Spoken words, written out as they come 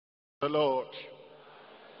The Lord.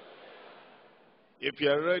 If you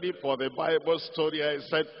are ready for the Bible study, I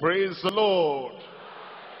said, praise the Lord.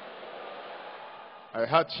 I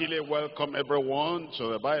heartily welcome everyone to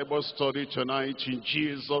the Bible study tonight in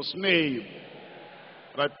Jesus' name.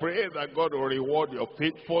 And I pray that God will reward your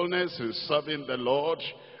faithfulness in serving the Lord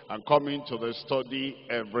and coming to the study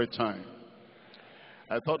every time.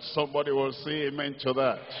 I thought somebody will say amen to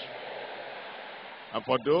that. And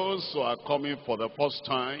for those who are coming for the first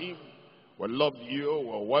time, we love you,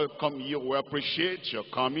 we welcome you, we appreciate your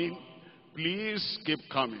coming. Please keep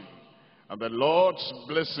coming. And the Lord's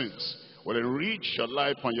blessings will enrich your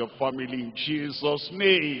life and your family in Jesus'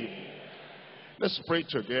 name. Let's pray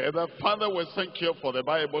together. Father, we thank you for the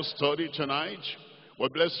Bible study tonight. We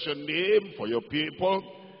bless your name for your people,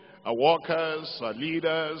 our workers, our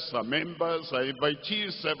leaders, our members, our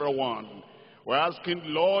invitees, everyone. We're asking,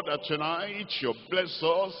 Lord, that tonight you bless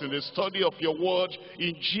us in the study of your word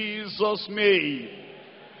in Jesus' name.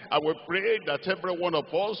 And we pray that every one of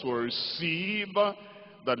us will receive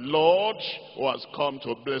the Lord who has come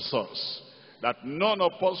to bless us. That none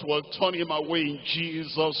of us will turn him away in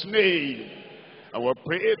Jesus' name. And we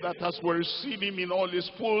pray that as we receive him in all his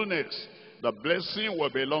fullness, the blessing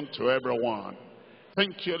will belong to everyone.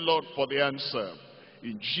 Thank you, Lord, for the answer.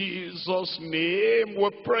 In Jesus' name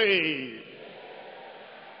we pray.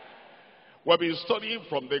 We've been studying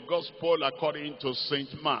from the Gospel according to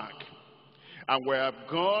St. Mark. And we have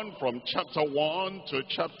gone from chapter 1 to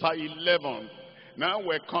chapter 11. Now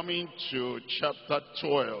we're coming to chapter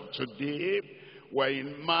 12. Today we're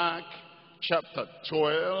in Mark chapter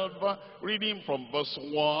 12, reading from verse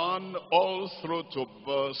 1 all through to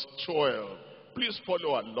verse 12. Please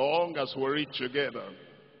follow along as we read together.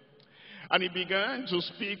 And he began to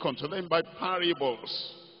speak unto them by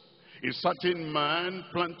parables. A certain man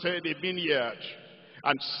planted a vineyard,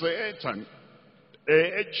 and set an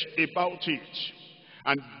hedge about it,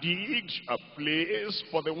 and digged a place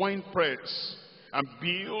for the winepress, and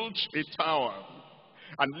built a tower,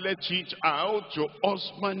 and let it out to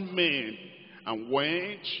husbandmen, and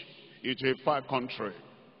went into a far country.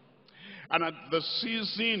 And at the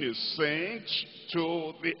season he sent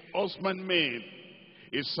to the husbandmen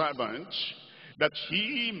a servant, that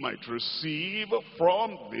he might receive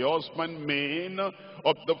from the husbandmen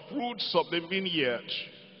of the fruits of the vineyard.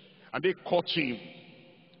 And they caught him,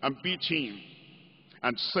 and beat him,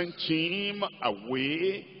 and sent him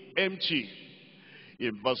away empty.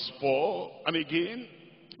 In verse 4, and again,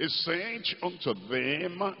 he sent unto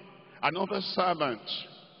them another servant,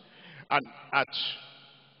 and at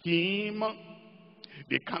him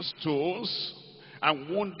they cast stones, and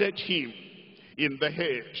wounded him in the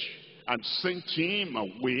head, and sent him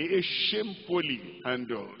away shamefully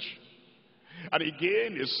handled. And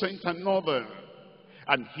again he sent another,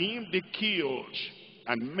 and him they killed,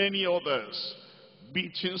 and many others,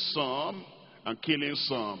 beating some and killing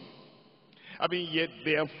some. Having yet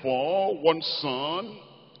therefore one son,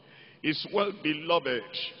 is well beloved,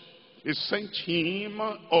 he sent him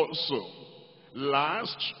also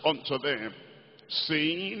last unto them,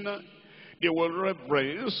 saying, they will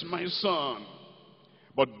reverence my son.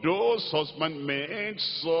 But those husbandmen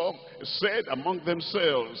said among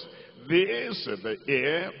themselves, this is the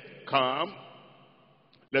heir, come,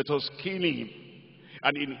 let us kill him,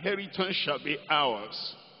 and inheritance shall be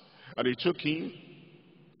ours. And they took him,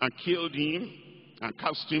 and killed him, and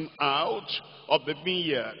cast him out of the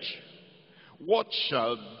vineyard. What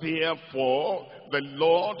shall therefore the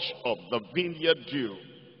Lord of the vineyard do?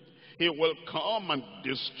 He will come and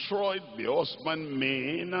destroy the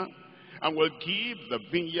husbandmen, and will give the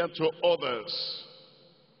vineyard to others.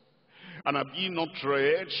 And have ye not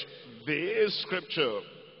read this scripture?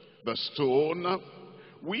 The stone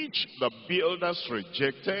which the builders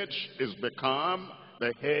rejected is become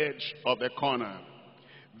the hedge of the corner.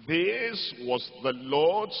 This was the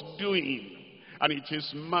Lord's doing, and it is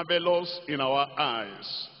marvelous in our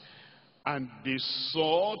eyes. And they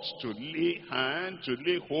sought to lay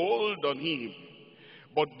hold on him,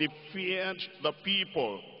 but they feared the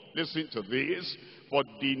people. Listen to this. For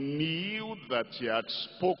they knew that he had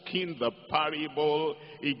spoken the parable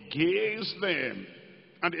against them.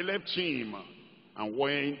 And they left him and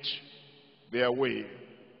went their way.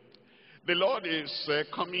 The Lord is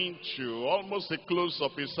coming to almost the close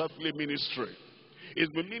of his earthly ministry. He's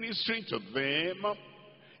been ministering to them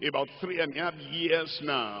about 3.5 years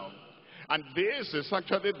now. And this is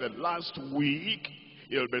actually the last week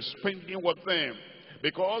he'll be spending with them.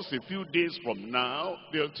 Because a few days from now,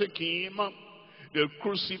 they'll take him, they'll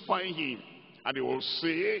crucify him. And they will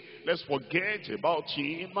say, let's forget about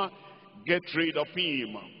him, get rid of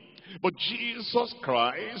him. But Jesus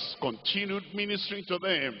Christ continued ministering to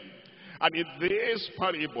them. And in this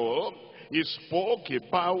parable, he spoke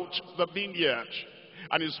about the vineyard.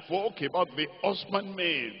 And he spoke about the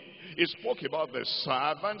husbandmen. He spoke about the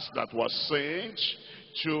servants that were sent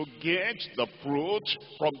to get the fruit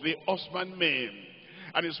from the husbandmen.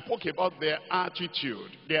 And he spoke about their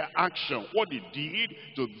attitude, their action, what they did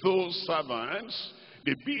to those servants.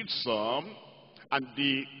 They beat some and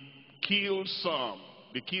they killed some.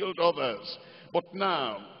 They killed others. But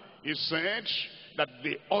now, he said that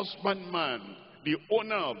the husbandman, the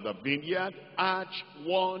owner of the vineyard, had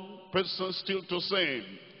one person still to send.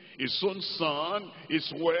 His own son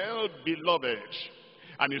is well beloved.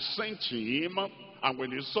 And he sent him, and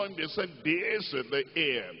when he saw him, they said, this is the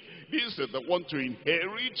heir. This is the one to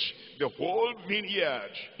inherit the whole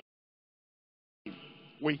vineyard.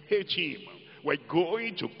 We hate him. We're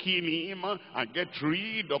going to kill him and get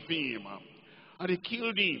rid of him. And they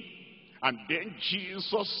killed him. And then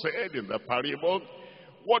Jesus said in the parable,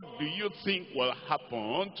 what do you think will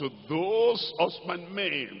happen to those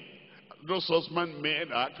husbandmen? Those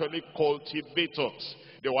husbandmen are actually cultivators.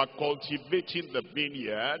 They were cultivating the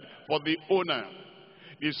vineyard for the owner.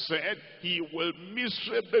 He said he will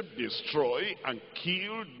miserably destroy and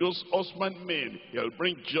kill those husbandmen. He'll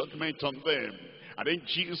bring judgment on them. And then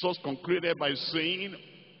Jesus concluded by saying,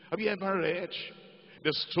 have you ever read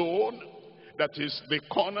the stone that is the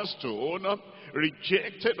cornerstone,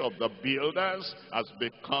 rejected of the builders, has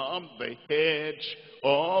become the head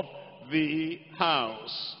of the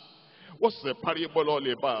house? What's the parable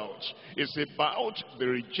all about? It's about the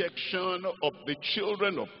rejection of the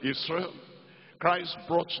children of Israel. Christ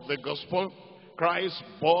brought the gospel. Christ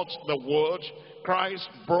brought the word. Christ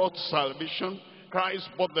brought salvation. Christ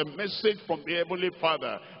brought the message from the Heavenly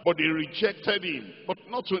Father. But they rejected him. But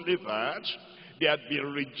not only that, they had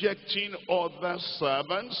been rejecting other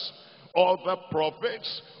servants, other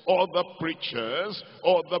prophets, other preachers,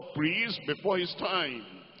 other priests before his time.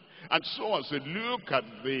 And so as we look at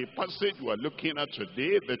the passage we're looking at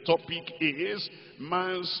today, the topic is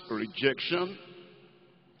man's rejection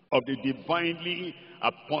of the divinely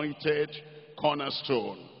appointed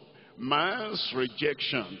cornerstone. Man's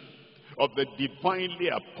rejection of the divinely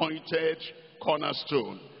appointed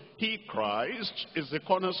cornerstone. He, Christ, is the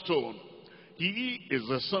cornerstone. He is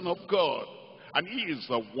the Son of God. And he is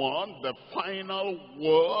the one, the final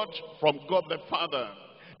word from God the Father,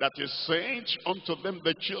 that is sent unto them,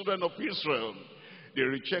 the children of Israel. They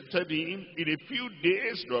rejected him. In a few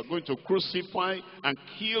days, they were going to crucify and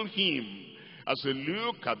kill him. As we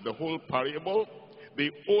look at the whole parable,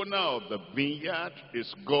 the owner of the vineyard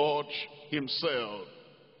is God himself.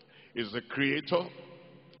 Is the creator,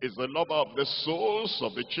 is the lover of the souls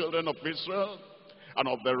of the children of Israel and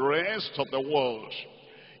of the rest of the world.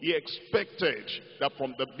 He expected that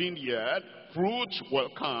from the vineyard, fruit will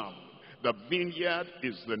come. The vineyard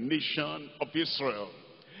is the nation of Israel.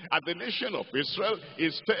 And the nation of Israel,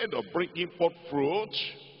 instead of bringing forth fruit,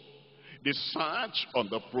 they searched on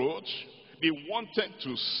the fruit. They wanted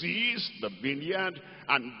to seize the vineyard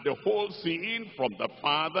and the whole thing from the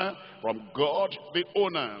Father, from God, the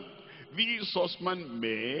owner. These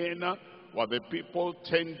husbandmen were the people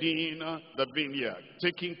tending the vineyard,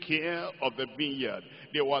 taking care of the vineyard.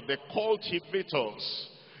 They were the cultivators.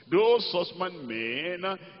 Those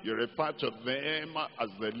husbandmen, you refer to them as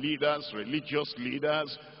the leaders, religious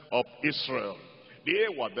leaders of Israel. They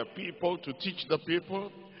were the people to teach the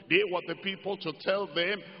people. They were the people to tell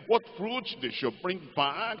them what fruit they should bring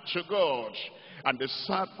back to God. And the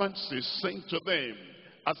servants they sent to them,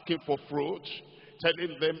 asking for fruit,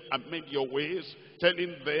 telling them, amend your ways,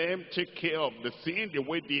 telling them, take care of the thing the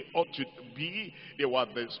way they ought to be. They were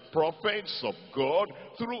the prophets of God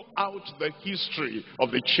throughout the history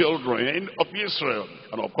of the children of Israel.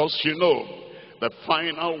 And of course, you know, the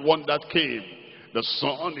final one that came, the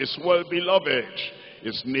Son is well beloved.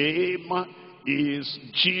 His name is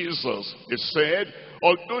Jesus. He said,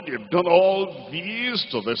 although they've done all these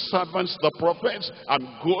to the servants, the prophets, I'm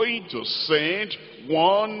going to send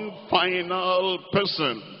one final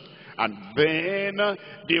person. And then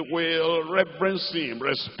they will reverence him,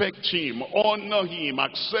 respect him, honor him,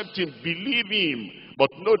 accept him, believe him. But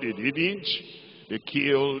no, they didn't. They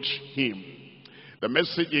killed him. The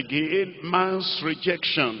message again, man's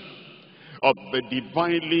rejection of the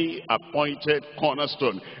divinely appointed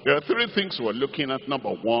cornerstone. There are three things we're looking at. Number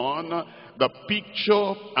one, the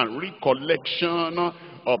picture and recollection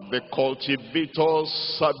of the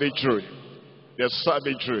cultivator's savagery. Their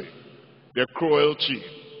savagery, their cruelty,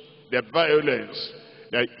 their violence,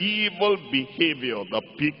 their evil behavior. The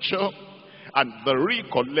picture and the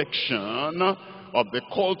recollection of the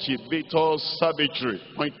cultivator's savagery.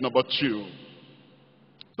 Point number two,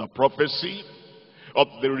 the prophecy of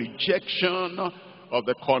the rejection of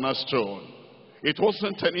the cornerstone. It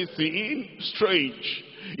wasn't anything strange.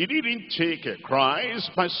 It didn't take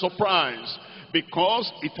Christ by surprise,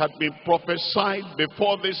 because it had been prophesied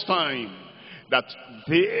before this time that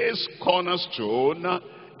this cornerstone,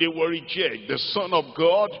 they will reject. The Son of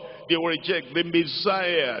God, they will reject. The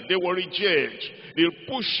Messiah, they will reject. They'll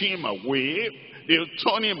push him away, they'll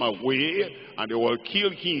turn him away, and they will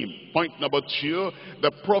kill him. Point number 2,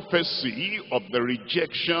 the prophecy of the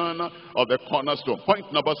rejection of the cornerstone.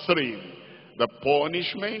 Point number 3, the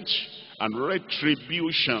punishment and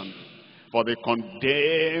retribution for the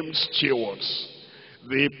condemned stewards.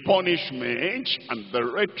 The punishment and the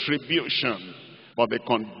retribution for the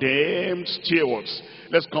condemned stewards.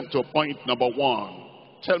 Let's come to point number 1.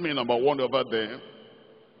 Tell me number 1 over there.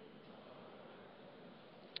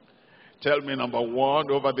 Tell me number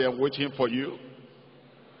 1 over there. I'm waiting for you.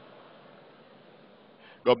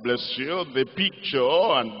 God bless you. The picture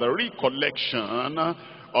and the recollection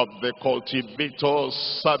of the cultivator's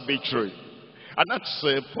servitude. And that's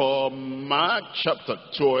from Mark chapter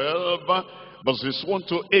 12, verses 1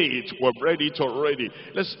 to 8. We've read it already.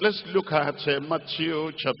 Let's look at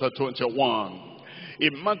Matthew chapter 21.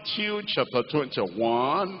 In Matthew chapter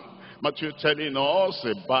 21, Matthew telling us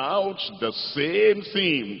about the same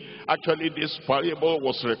thing. Actually, this parable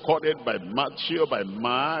was recorded by Matthew, by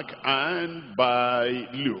Mark, and by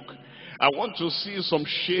Luke. I want to see some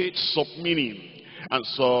shades of meaning and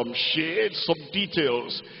some shades of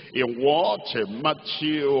details in what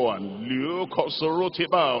Matthew and Luke also wrote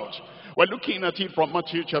about. We're looking at it from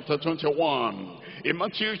Matthew chapter 21. In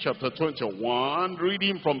Matthew chapter 21,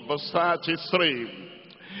 reading from verse 33.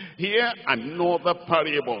 Here another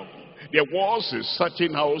parable. There was a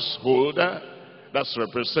certain householder, that's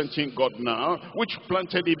representing God now, which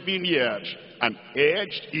planted a vineyard and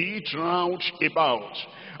hedged it round about,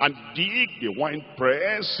 and digged a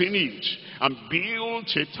winepress in it, and built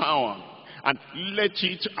a tower, and let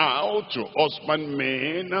it out to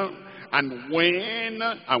husbandmen, and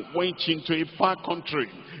went into a far country.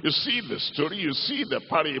 You see the story, you see the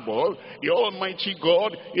parable. The Almighty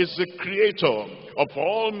God is the creator of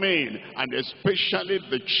all men, and especially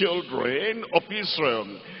the children of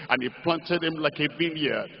Israel. And he planted them like a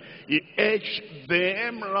vineyard. He hedged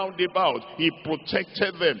them round about. He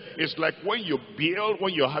protected them. It's like when you build,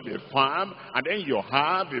 when you have a farm, and then you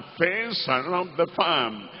have a fence around the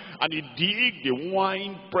farm. And he digged the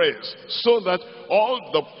wine press so that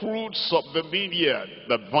all the fruits of the vineyard,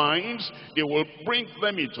 the vines, they will bring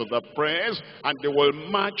them into the press, and they will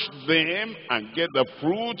match them and get the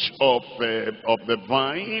fruit of the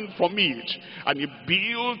vine from it. And he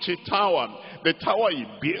built a tower. The tower he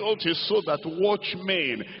built is so that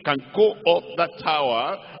watchmen can go up that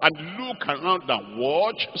tower and look around and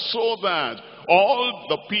watch, so that all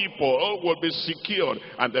the people will be secured,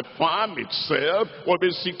 and the farm itself will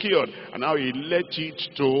be secured. And now he let it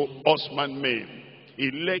to husbandmen.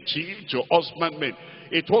 He let it to husbandmen.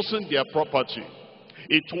 It wasn't their property.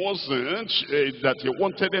 It wasn't that he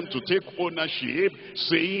wanted them to take ownership,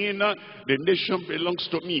 saying, the nation belongs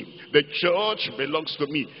to me, the church belongs to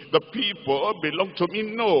me, the people belong to me.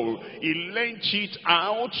 No, he lent it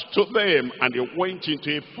out to them, and he went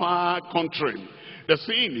into a far country. The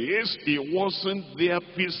thing is, he wasn't there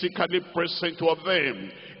physically present with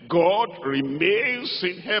them. God remains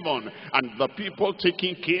in heaven, and the people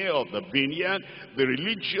taking care of the vineyard, the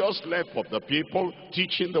religious life of the people,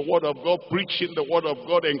 teaching the word of God, preaching the word of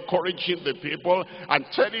God, encouraging the people, and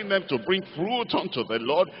telling them to bring fruit unto the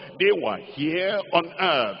Lord. They were here on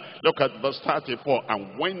earth. Look at verse 34.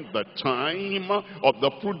 And when the time of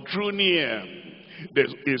the fruit drew near,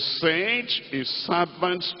 he sent his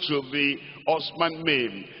servants to the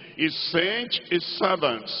husbandmen. He sent his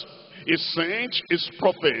servants. He sent his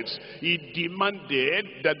prophets. He demanded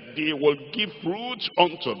that they will give fruit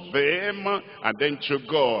unto them and then to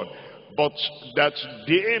God, but that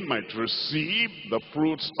they might receive the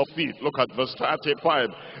fruits of it. Look at verse 35.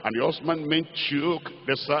 And the husbandmen took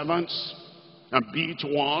the servants and beat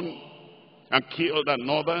one and killed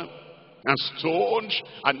another and stoned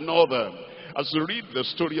another. As you read the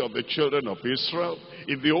story of the children of Israel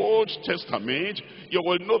in the Old Testament, you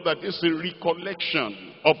will know that it's a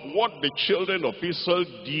recollection of what the children of Israel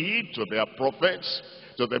did to their prophets,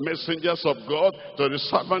 to the messengers of God, to the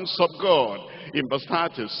servants of God. In verse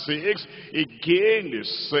 36, again he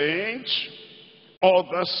sent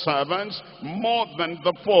other servants more than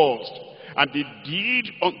the first, and he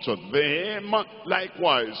did unto them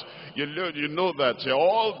likewise. You know that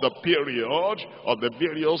all the period of the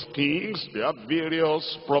various kings, they have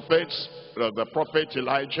various prophets, the prophet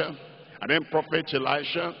Elijah, and then prophet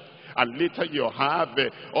Elisha, And later you have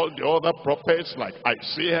all the other prophets like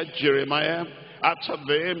Isaiah, Jeremiah. After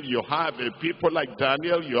them you have people like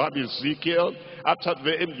Daniel, you have Ezekiel. After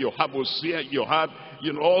them you have Hosea, you have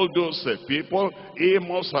all those people,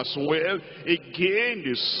 Amos as well. Again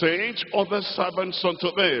he sent other servants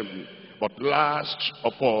unto them. But last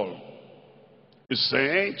of all, he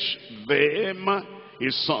sent them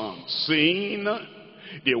his son, saying,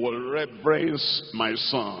 they will reverence my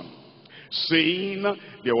son. Saying,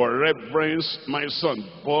 they will reverence my son.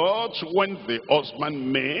 But when the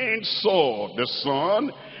husbandmen saw the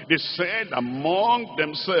son, they said among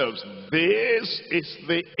themselves, this is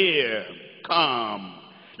the heir. Come,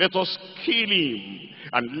 let us kill him,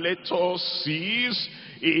 and let us seize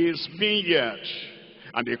his vineyard.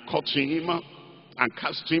 And they caught him, and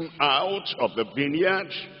cast him out of the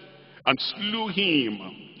vineyard, and slew him.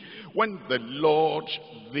 When the Lord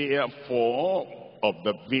therefore of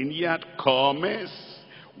the vineyard cometh,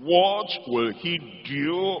 what will he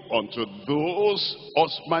do unto those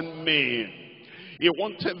husbandmen? He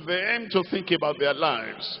wanted them to think about their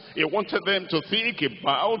lives. He wanted them to think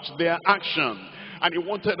about their action. And he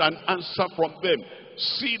wanted an answer from them.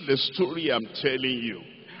 See the story I'm telling you.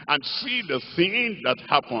 And see the thing that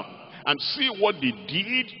happened. And see what they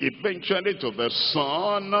did eventually to the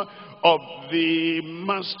son of the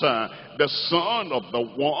master. The son of the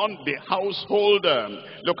one, the householder.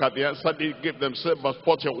 Look at the answer they gave themselves, verse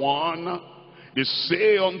 41. They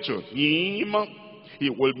say unto him, he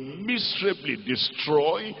will miserably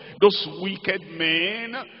destroy those wicked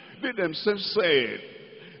men. They themselves said,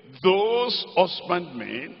 those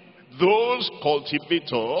husbandmen, those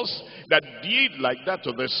cultivators that did like that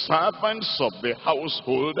to the servants of the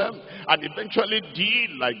householder, and eventually did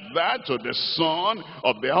like that to the son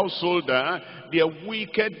of the householder, they are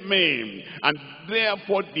wicked men, and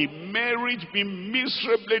therefore they merit being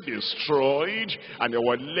miserably destroyed, and they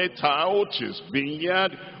will let out his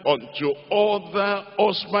vineyard unto other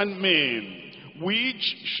husbandmen,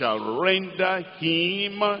 which shall render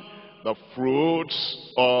him the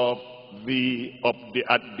fruits of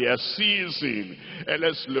at their season. And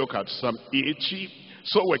let's look at Psalm 80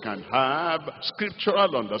 so we can have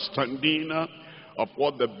scriptural understanding of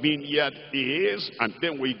what the vineyard is, and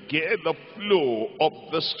then we get the flow of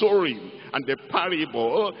the story and the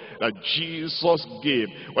parable that Jesus gave.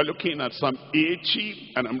 We're looking at Psalm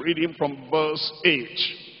 80, and I'm reading from verse 8.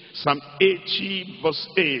 Psalm 80 verse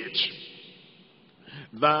 8.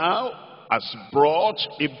 Thou hast brought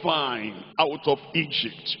a vine out of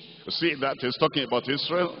Egypt. You see that he's talking about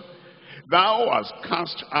Israel. Thou hast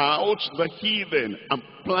cast out the heathen and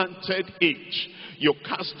planted it. You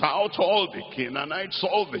cast out all the Canaanites,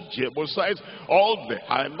 all the Jebusites, all the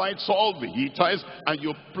Hivites, all the Hittites, and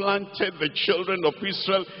you planted the children of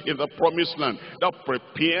Israel in the promised land. Thou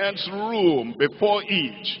prepared room before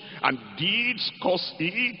it, and didst cause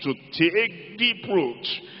it to take deep root,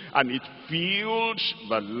 and it filled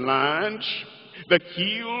the land. The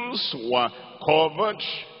hills were covered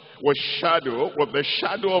with the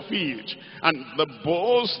shadow of it, and the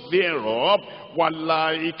boughs thereof were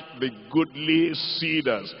like the goodly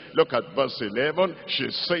cedars. Look at verse 11.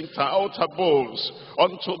 She sent out her boughs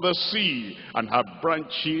unto the sea, and her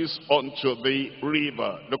branches unto the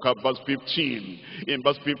river. Look at verse 15. In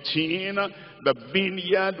verse 15, the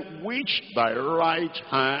vineyard which thy right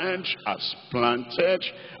hand has planted,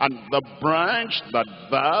 and the branch that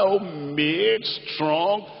thou made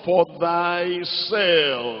strong for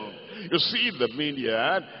thyself. You see the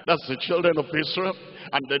vineyard, that's the children of Israel,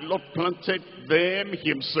 and the Lord planted them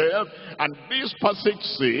himself. And this passage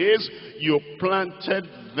says, you planted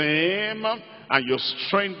them, and you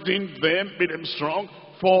strengthened them, made them strong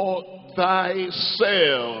for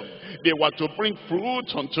thyself. They were to bring fruit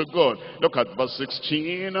unto God. Look at verse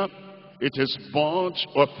 16. It is burnt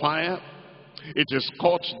with fire. It is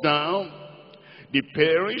cut down. They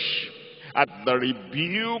perish at the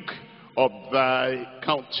rebuke of thy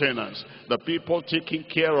countenance. The people taking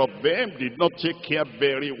care of them did not take care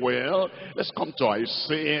very well. Let's come to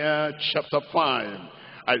Isaiah chapter 5.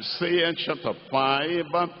 Isaiah chapter 5.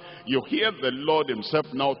 You hear the Lord himself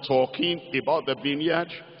now talking about the vineyard.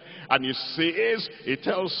 And he says, he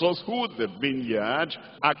tells us who the vineyard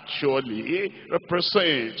actually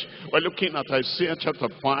represents. We're looking at Isaiah chapter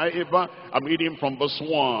 5. I'm reading from verse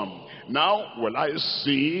 1. Now will I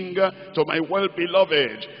sing to my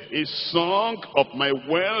well-beloved a song of my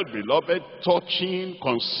well-beloved, touching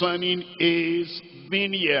concerning his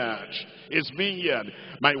vineyard. His vineyard.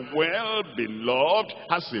 My well-beloved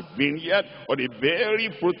has a vineyard on a very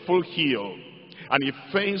fruitful hill, and he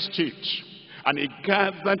fenced it, and he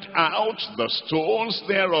gathered out the stones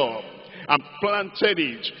thereof, and planted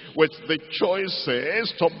it with the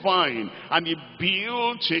choicest of vine. And he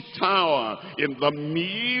built a tower in the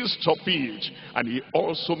midst of it. And he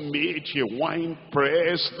also made a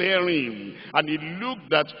winepress therein. And he looked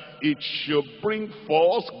that it should bring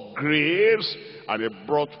forth grapes, and it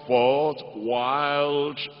brought forth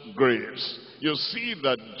wild grapes. You see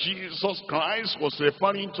that Jesus Christ was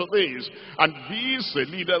referring to this. And these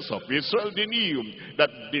leaders of Israel, they knew that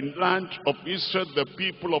the land of Israel, the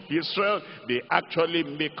people of Israel, they actually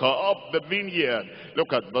make up the vineyard.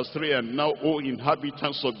 Look at verse 3. And now, O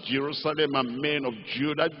inhabitants of Jerusalem and men of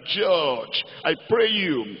Judah, judge, I pray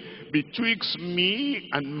you, betwixt me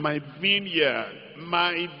and my vineyard,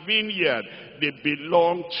 they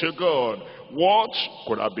belong to God. What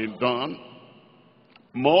could have been done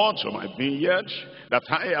more to my vineyard that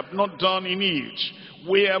I have not done in it?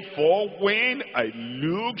 Wherefore, when I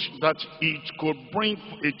looked that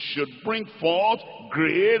it should bring forth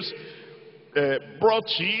grapes, brought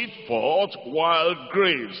it forth wild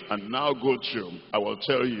grapes. And now go to, I will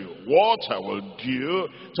tell you what I will do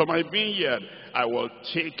to my vineyard. I will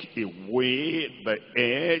take away the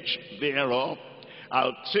edge thereof.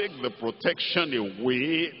 I'll take the protection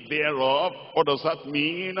away thereof. What does that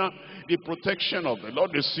mean? The protection of the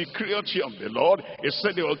Lord, the security of the Lord. He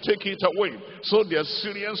said they will take it away. So the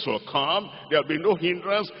Assyrians will come. There will be no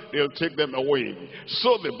hindrance. They'll take them away.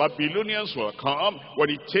 So the Babylonians will come. When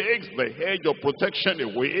he takes the hedge of protection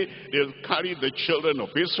away, they'll carry the children of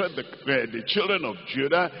Israel, the children of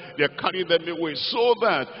Judah. They'll carry them away, so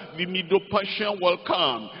that the Medo-Persian will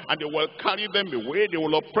come and they will carry them away. They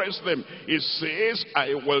will oppress them. He says,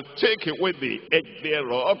 I will take away the edge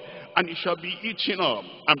thereof, and it shall be eaten up,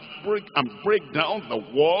 and break down the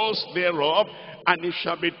walls thereof, and it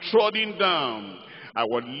shall be trodden down. I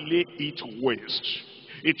will lay it waste.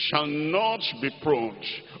 It shall not be pruned,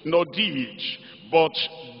 nor ditch, but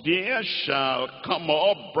there shall come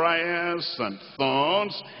up briars and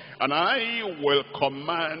thorns, and I will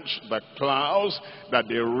command the clouds that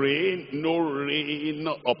they rain no rain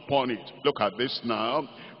upon it. Look at this now.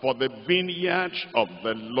 For the vineyard of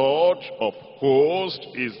the Lord of hosts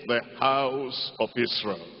is the house of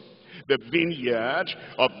Israel. The vineyard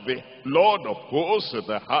of the Lord of hosts is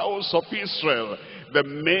the house of Israel. The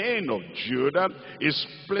men of Judah is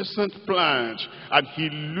pleasant plant, and he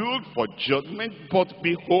looked for judgment, but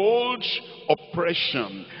behold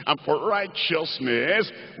oppression, and for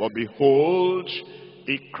righteousness, but behold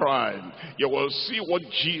a crime. You will see what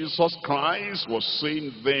Jesus Christ was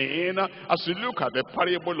saying then. As you look at the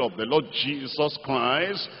parable of the Lord Jesus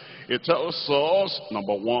Christ, it tells us,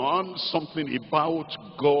 number one, something about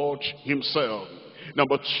God himself.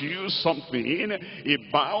 Number two, something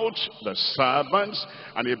about the servants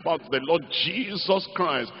and about the Lord Jesus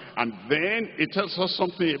Christ. And then it tells us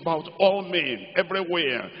something about all men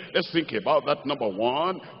everywhere. Let's think about that. Number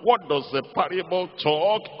one, what does the parable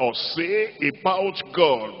talk or say about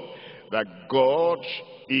God? That God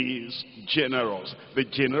is generous. The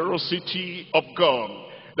generosity of God.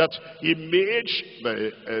 That he made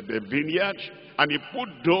the vineyard, and he put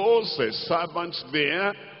those servants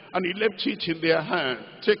there, and he left it in their hand.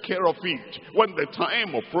 Take care of it. When the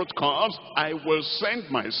time of fruit comes, I will send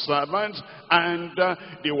my servants, and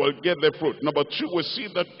they will get the fruit. Number two, we see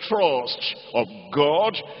the trust of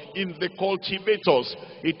God in the cultivators.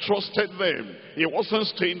 He trusted them. He wasn't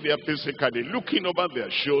staying there physically, looking over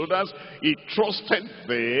their shoulders. He trusted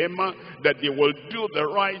them that they will do the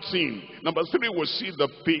right thing. Number three, we see the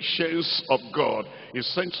patience of God. He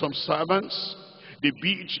sent some servants. They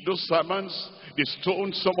beat those servants. They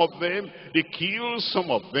stoned some of them. They killed some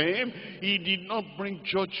of them. He did not bring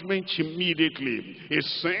judgment immediately. He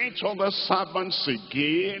sent other servants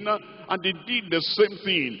again, and they did the same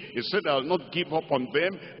thing. He said, I will not give up on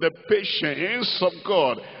them. The patience of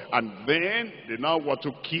God. And then they now were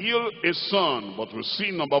to kill a son. But we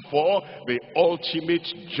see, number four, the ultimate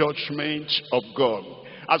judgment of God.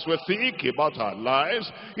 As we think about our lives,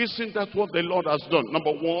 isn't that what the Lord has done?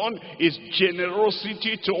 Number one is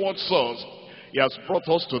generosity towards us. He has brought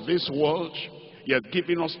us to this world. He has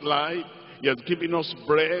given us life. He has given us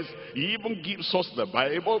breath. He even gives us the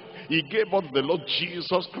Bible. He gave us the Lord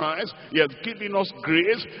Jesus Christ. He has given us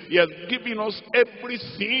grace. He has given us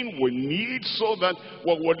everything we need so that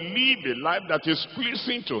we will live a life that is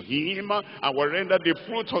pleasing to him, and will render the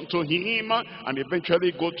fruit unto him, and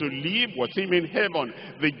eventually go to live with him in heaven.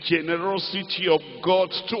 The generosity of God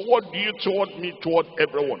toward you, toward me, toward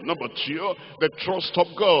everyone. Number two, the trust of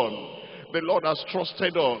God. The Lord has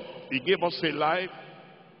trusted us. He gave us a life.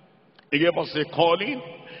 He gave us a calling.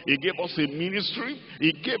 He gave us a ministry.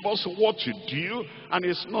 He gave us what to do. And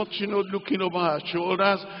it's not, looking over our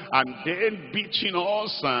shoulders and then beating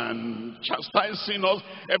us and chastising us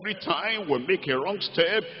every time we make a wrong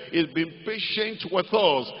step. He's been patient with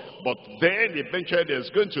us. But then eventually there's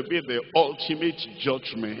going to be the ultimate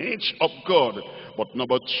judgment of God. But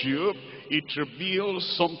number two, it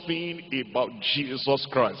reveals something about Jesus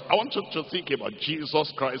Christ. I want you to think about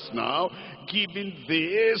Jesus Christ now, giving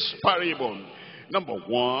this parable. Number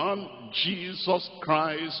one, Jesus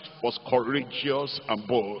Christ was courageous and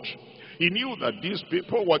bold. He knew that these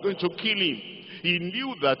people were going to kill him. He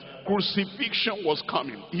knew that crucifixion was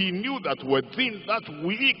coming. He knew that within that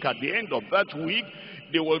week, at the end of that week,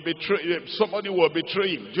 they will betray, somebody will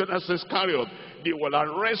betray him. Judas Iscariot. They will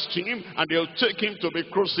arrest him and they'll take him to be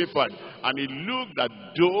crucified. And he looked at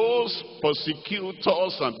those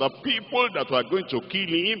persecutors and the people that were going to kill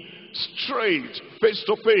him straight, face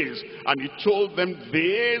to face. And he told them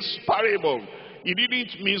this parable. He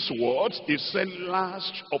didn't mince words. He said,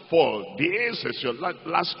 last of all, this is your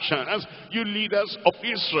last chance, you leaders of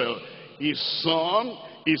Israel. His son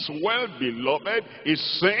is well beloved,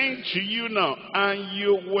 is sent to you now, and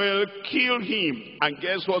you will kill him. And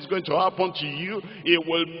guess what's going to happen to you? He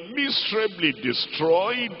will miserably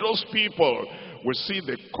destroy those people. We see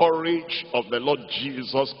the courage of the Lord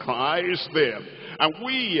Jesus Christ there. And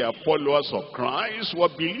we are followers of Christ, we're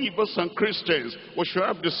believers and Christians. We should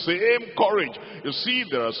have the same courage. You see,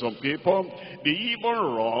 there are some people, they even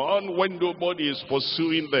run when nobody is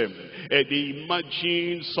pursuing them. They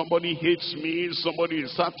imagine somebody hates me, somebody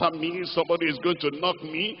is after me, somebody is going to knock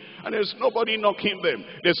me, and there's nobody knocking them.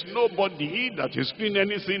 There's nobody that is doing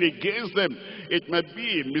anything against them. It might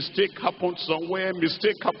be a mistake happened somewhere,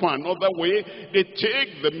 mistake happened another way. They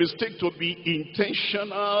take the mistake to be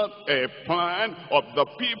intentional plan of the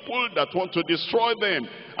people that want to destroy them.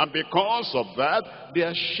 And because of that, they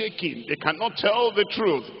are shaking. They cannot tell the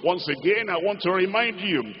truth. Once again, I want to remind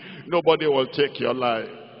you, nobody will take your life.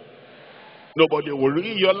 Nobody will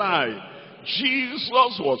ruin your life.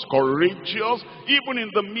 Jesus was courageous even in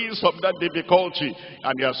the midst of that difficulty,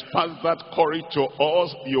 and he has passed that courage to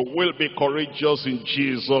us. You will be courageous in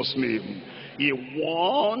Jesus' name. He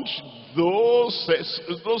warned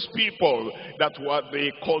those people that were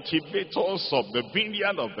the cultivators of the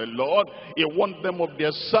vineyard of the Lord. He warned them of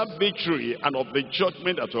their savagery and of the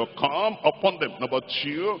judgment that will come upon them. Number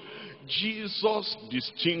two, Jesus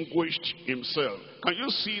distinguished himself. Can you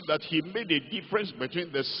see that he made a difference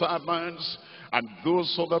between the servants and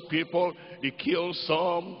those other people? They killed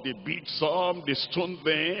some, they beat some, they stoned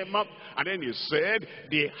them. And then he said,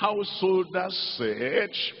 the householders said,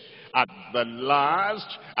 at the last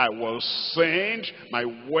I will send my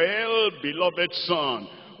well-beloved son.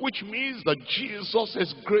 Which means that Jesus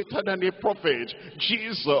is greater than a prophet.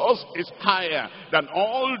 Jesus is higher than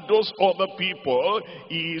all those other people.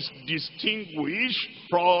 He is distinguished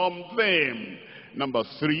from them. Number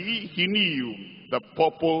three, he knew the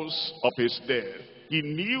purpose of his death. He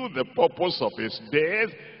knew the purpose of his death,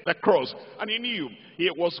 the cross. And he knew he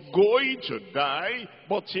was going to die,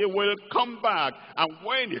 but he will come back. And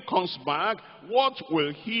when he comes back, what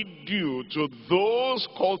will he do to those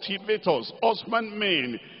cultivators,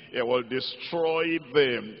 husbandmen? He will destroy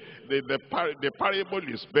them. The parable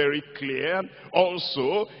is very clear.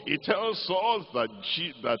 Also, it tells us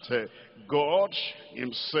that God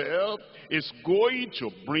himself is going to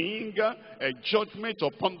bring a judgment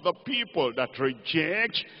upon the people that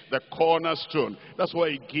reject the cornerstone. That's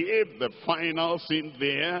why he gave the final thing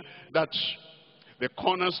there, that the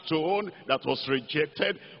cornerstone that was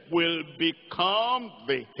rejected will become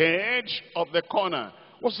the head of the corner.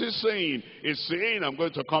 What's he saying? He's saying, I'm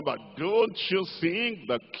going to come back. Don't you think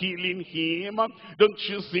that killing him, don't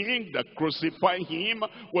you think that crucifying him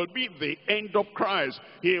will be the end of Christ?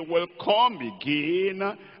 He will come again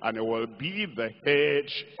and he will be the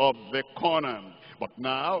head of the corner. But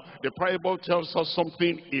now, the Bible tells us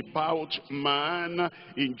something about man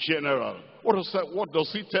in general. What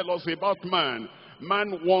does it tell us about man?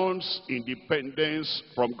 Man wants independence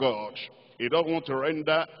from God. He doesn't want to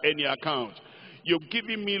render any account. You've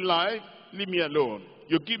given me life, leave me alone.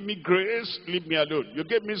 You give me grace, leave me alone. You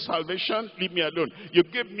give me salvation, leave me alone. You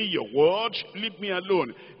give me your word, leave me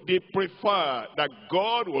alone. They prefer that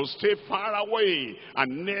God will stay far away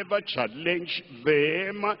and never challenge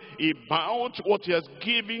them about what he has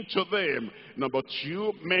given to them. Number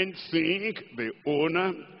two, men think the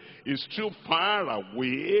owner is too far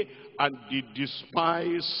away and they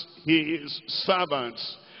despise his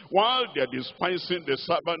servants. While they're despising the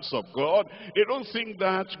servants of God, they don't think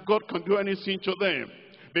that God can do anything to them,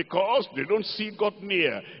 because they don't see God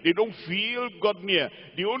near. They don't feel God near.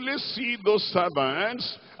 They only see those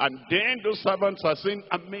servants, and then those servants are saying,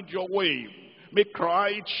 I made your way. Make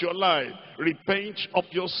right your life. Repent of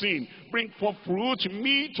your sin. Bring forth fruit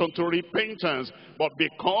meet unto repentance. But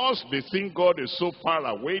because they think God is so far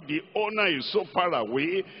away, the owner is so far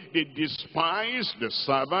away, they despise the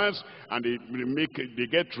servants and they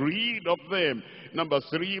get rid of them. Number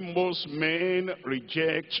 3, most men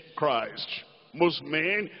reject Christ. Most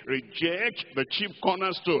men reject the chief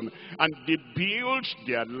cornerstone, and they build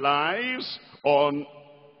their lives on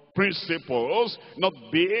principles not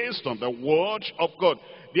based on the word of God.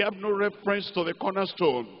 They have no reference to the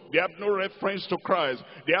cornerstone. They have no reference to Christ.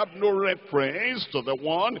 They have no reference to the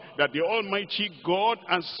one that the Almighty God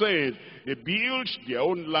has said. They build their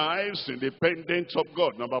own lives independent of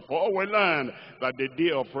God. Number 4, we learn that the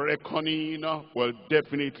day of reckoning will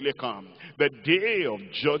definitely come. The day of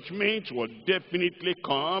judgment will definitely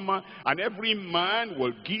come, and every man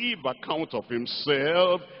will give account of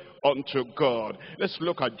himself unto God. Let's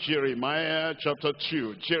look at Jeremiah chapter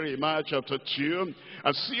 2. Jeremiah chapter 2,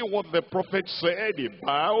 and see what the prophet said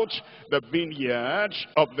about the vineyard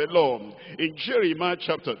of the Lord. In Jeremiah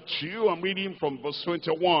chapter 2, I'm reading from verse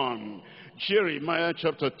 21. Jeremiah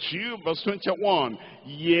chapter 2, verse 21.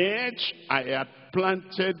 Yet I had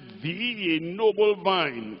planted thee a noble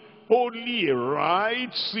vine, wholly a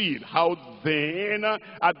right seed. How then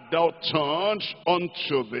art thou turned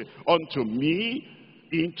unto me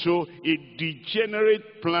into a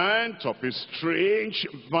degenerate plant of a strange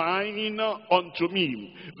vine unto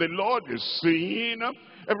me? The Lord is saying,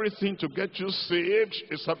 everything to get you saved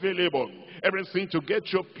is available. Everything to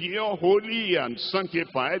get you pure, holy, and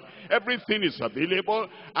sanctified, everything is available.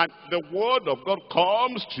 And the word of God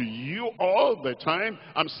comes to you all the time.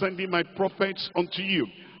 I'm sending my prophets unto you.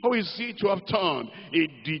 How is he to have turned a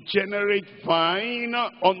degenerate vine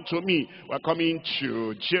unto me? We're coming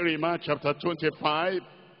to Jeremiah chapter 25.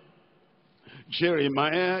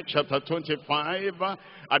 Jeremiah chapter 25,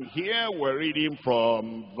 and here we're reading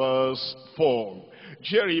from verse 4.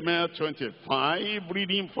 Jeremiah 25,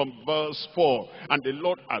 reading from verse 4. And the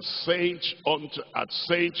Lord has sent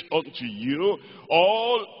unto you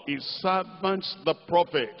all his servants the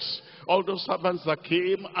prophets. All those servants that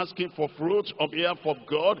came asking for fruit on behalf of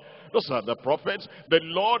God, those are the prophets. The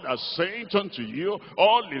Lord has sent unto you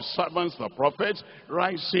all his servants the prophets,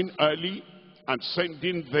 rising early and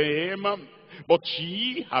sending them. But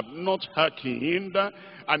ye have not hearkened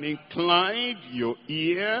and inclined your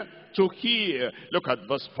ear to hear. Look at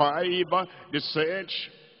verse 5. They said,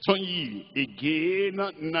 turn ye again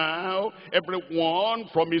now, everyone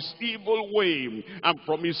from his evil way and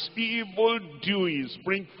from his evil doings.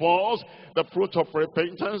 Bring forth the fruit of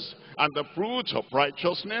repentance and the fruit of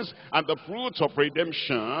righteousness and the fruit of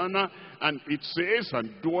redemption. And it says,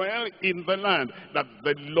 and dwell in the land that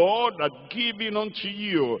the Lord hath given unto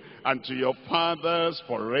you and to your fathers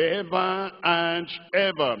forever and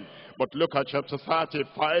ever. But look at chapter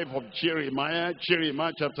 35 of Jeremiah.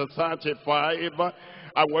 Jeremiah chapter 35.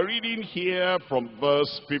 And we're reading here from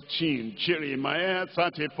verse 15. Jeremiah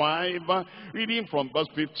 35, reading from verse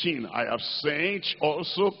 15. I have sent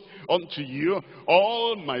also unto you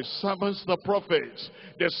all my servants the prophets.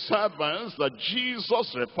 The servants that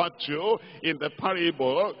Jesus referred to in the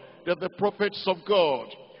parable, they're the prophets of God.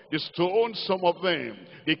 They stoned some of them.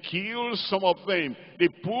 They killed some of them. They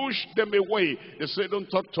pushed them away. They said, don't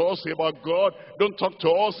talk to us about God. Don't talk to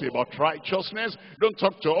us about righteousness. Don't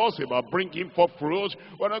talk to us about bringing forth fruit.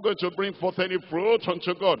 We're not going to bring forth any fruit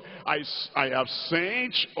unto God. I have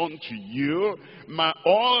sent unto you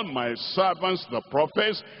all my servants, the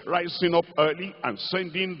prophets, rising up early and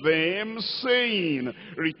sending them, saying,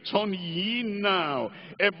 return ye now,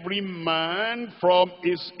 every man from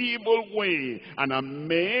his evil way, and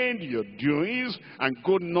amend your doings, and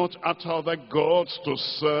go not after other gods to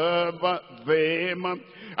serve them.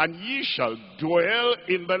 And ye shall dwell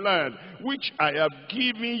in the land which I have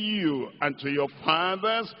given you and to your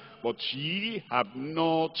fathers, but ye have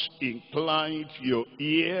not inclined your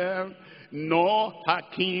ear, nor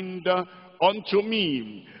hearkened unto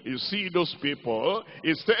me. You see, those people,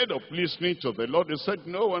 instead of listening to the Lord, they said,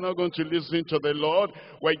 no, we're not going to listen to the Lord.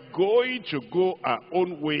 We're going to go our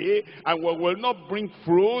own way, and we will not bring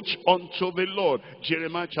fruit unto the Lord.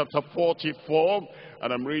 Jeremiah chapter 44,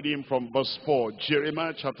 and I'm reading from verse 4.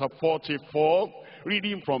 Jeremiah chapter 44,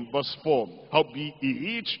 reading from verse 4.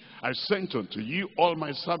 Howbeit I sent unto you all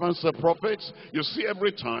my servants the prophets. You see,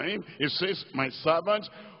 every time it says my servants.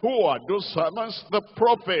 Who are those servants? The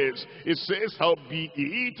prophets. It says,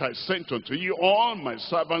 howbeit I sent unto you all my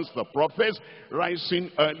servants the prophets, rising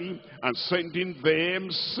early and sending them,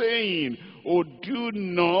 saying, oh, do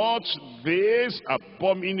not this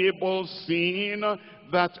abominable sin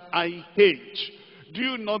that I hate.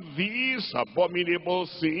 Do not these abominable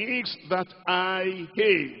things that I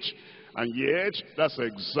hate. And yet, that's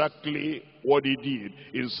exactly what he did.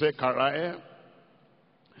 In Zechariah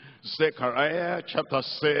chapter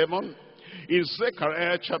 7. In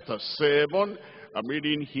Zechariah chapter 7, I'm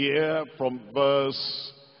reading here from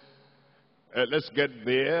verse, let's get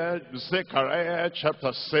there. Zechariah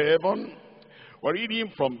chapter 7, we're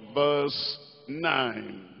reading from verse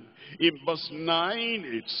 9. In verse 9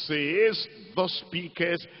 it says, thus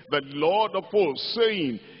speaketh the Lord of hosts,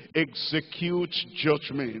 saying, execute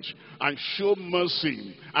judgment, and show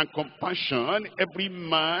mercy and compassion every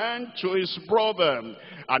man to his brother,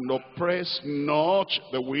 and oppress not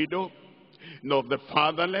the widow, nor the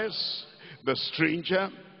fatherless, the stranger,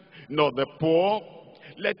 nor the poor.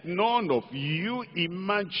 Let none of you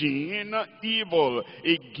imagine evil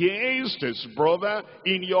against his brother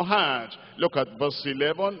in your heart. Look at verse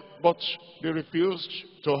 11. But they refused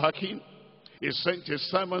to hearken. He sent his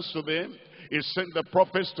servants to them. He sent the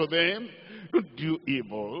prophets to them. Don't do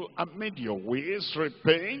evil, and made your ways,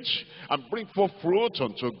 repent, and bring forth fruit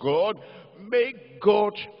unto God. Make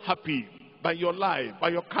God happy by your life, by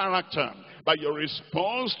your character, by your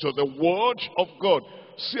response to the word of God.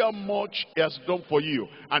 See how much he has done for you,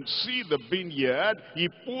 and see the vineyard he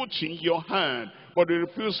put in your hand. But they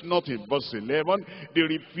refused not. In verse 11, they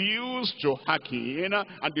refused to hearken,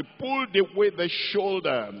 and they pulled away the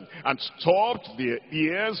shoulder and stopped their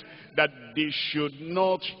ears, that they should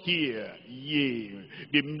not hear. Yea,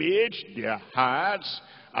 they made their hearts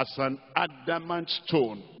as an adamant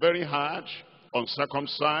stone, very hard,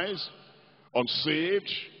 uncircumcised,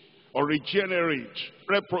 unsaved, unregenerate,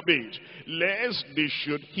 reprobate, lest they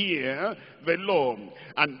should hear the law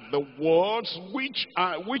and the words which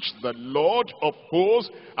the Lord of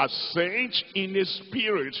hosts has sent in his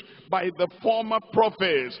spirit by the former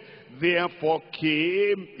prophets. Therefore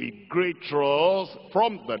came a great wrath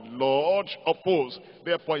from the Lord of hosts.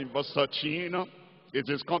 Therefore in verse 13, it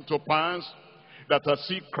is come to pass that as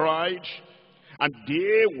he cried, and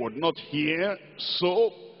they would not hear,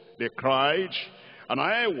 so they cried, and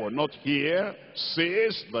I will not hear,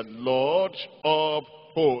 says the Lord of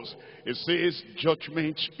hosts. It says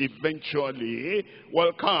judgment eventually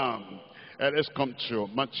will come. Let's come to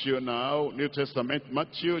Matthew now, New Testament,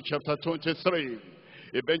 Matthew chapter 23.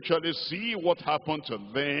 Eventually see what happened to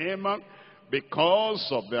them because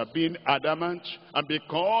of their being adamant, and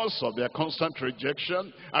because of their constant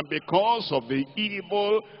rejection, and because of the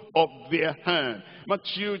evil of their hand.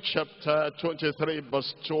 Matthew chapter 23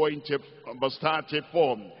 verse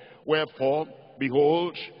 34. Wherefore,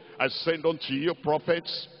 behold, I send unto you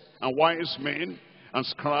prophets and wise men and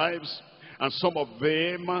scribes, and some of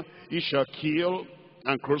them ye shall kill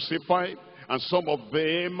and crucify, and some of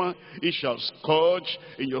them ye shall scourge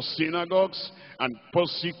in your synagogues, and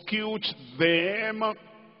persecute them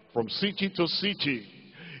from city to city.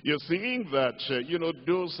 You think that,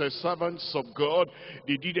 those servants of God,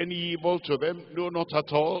 they did any evil to them? No, not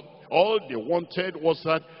at all. All they wanted was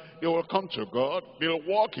that they will come to God, they'll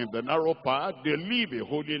walk in the narrow path, they'll live a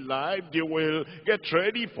holy life, they will get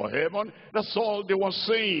ready for heaven. That's all they were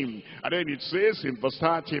saying. And then it says in verse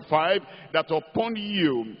 35, that upon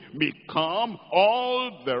you may come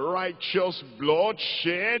all the righteous blood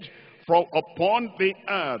shed from upon the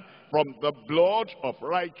earth, from the blood of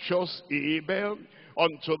righteous Abel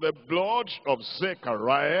unto the blood of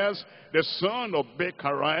Zacharias, the son of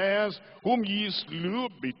Becharias, whom ye slew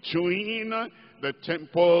between the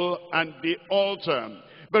temple and the altar.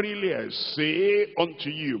 Verily I say unto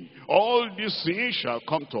you, all these things shall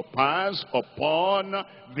come to pass upon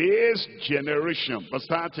this generation. Verse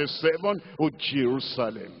 37, O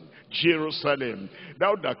Jerusalem, Jerusalem,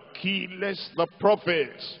 thou that killest the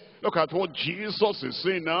prophets. Look at what Jesus is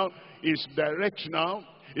saying now. Is direct now.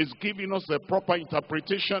 Is giving us the proper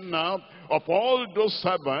interpretation now of all those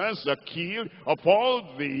servants that killed, of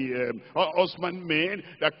all the husbandmen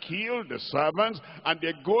that killed the servants, and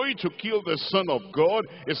they're going to kill the Son of God.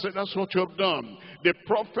 He said, that's what you have done. The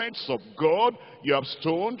prophets of God, you have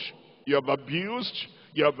stoned, you have abused,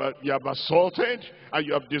 you have assaulted, and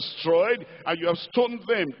you have destroyed, and you have stoned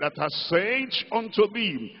them that are sent unto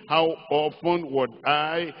thee. How often would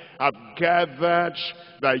I have gathered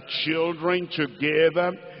thy children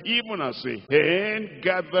together, even as a hen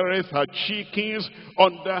gathereth her chickens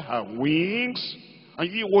under her wings?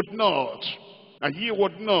 And ye would not, and ye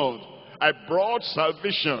would not. I brought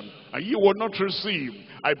salvation, and ye would not receive.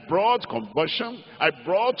 I brought conversion, I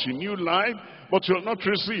brought a new life, but you will not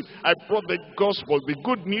receive. I brought the gospel, the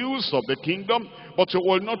good news of the kingdom, but you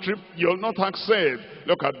will not accept.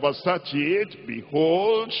 Look at verse 38.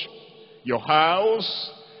 Behold, your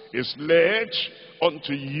house is led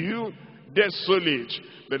unto you desolate.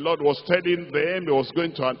 The Lord was telling them he was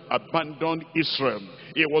going to abandon Israel.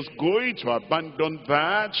 He was going to abandon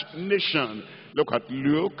that nation. Look at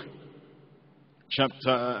Luke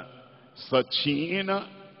chapter 13.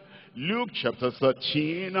 Luke chapter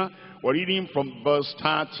 13, we're reading from verse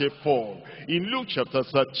 34. In Luke chapter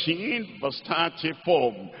 13, verse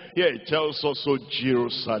 34, here it tells us, so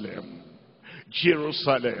Jerusalem,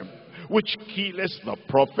 Jerusalem, which killeth the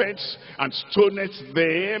prophets and stoneth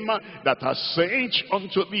them that are sent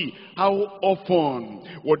unto thee. How often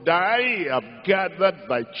would I have gathered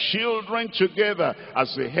thy children together,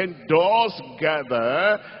 as the hen does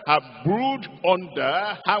gather her brood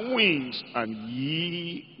under her wings, and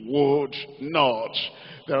ye would not.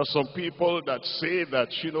 There are some people that say that,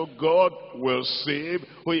 God will save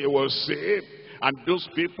who he will save. And those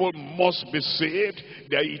people must be saved.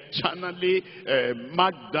 They are eternally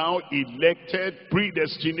marked down, elected,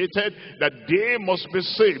 predestinated, that they must be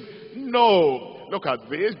saved. No. Look at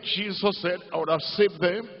this. Jesus said, I would have saved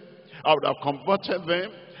them. I would have converted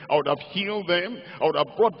them. I would have healed them. I would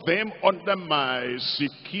have brought them under my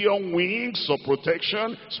secure wings of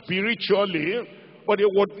protection spiritually. But they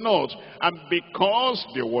would not. And because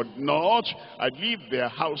they would not, I leave their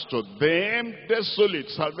house to them desolate.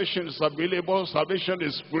 Salvation is available. Salvation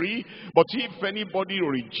is free. But if anybody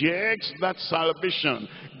rejects that salvation,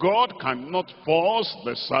 God cannot force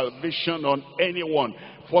the salvation on anyone.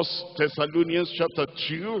 1 Thessalonians chapter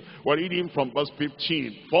 2, we're reading from verse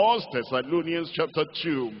 15. 1 Thessalonians chapter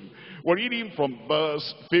 2, we're reading from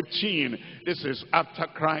verse 15. This is after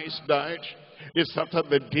Christ died. This is after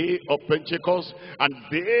the day of Pentecost, and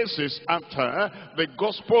this is after the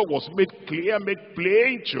gospel was made clear, made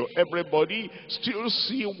plain to everybody. Still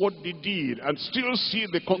see what they did, and still see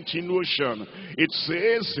the continuation. It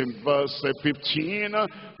says in verse 15,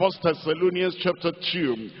 1 Thessalonians chapter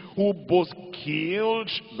 2, who both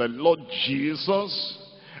killed the Lord Jesus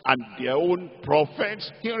and their own prophets.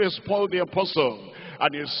 Here is Paul the apostle,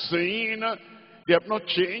 and he's saying they have not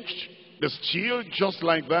changed. They're still just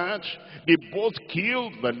like that. They both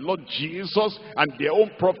killed the Lord Jesus and their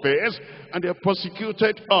own prophets, and they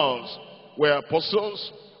persecuted us. We're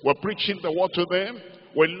apostles. We're preaching the word to them.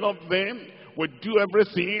 We love them. We do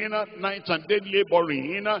everything night and day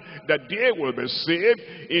laboring that they will be saved.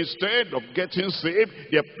 Instead of getting saved,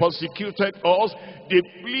 they persecuted us. They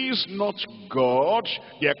please not God.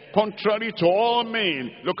 They are contrary to all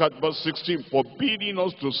men. Look at verse 16. Forbidding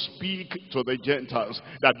us to speak to the Gentiles,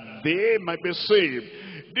 that they might be saved.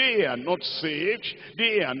 They are not saved.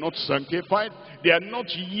 They are not sanctified. They are not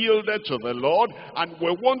yielded to the Lord. And we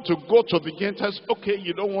want to go to the Gentiles. Okay,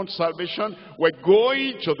 you don't want salvation? We're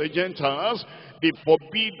going to the Gentiles. They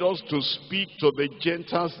forbid us to speak to the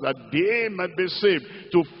Gentiles that they might be saved,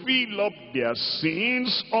 to fill up their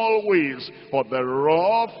sins always. For the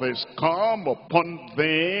wrath is come upon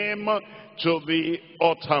them to the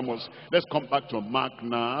uttermost. Let's come back to Mark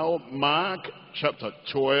now. Mark chapter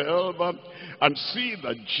 12, and see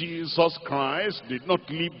that Jesus Christ did not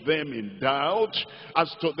leave them in doubt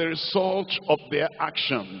as to the result of their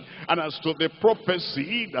action, and as to the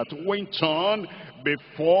prophecy that went on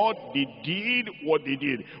before they did what they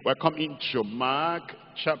did. We're coming to Mark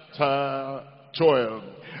chapter 12,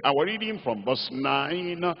 and we're reading from verse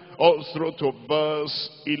 9 all through to verse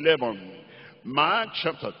 11. Mark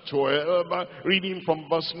chapter 12, reading from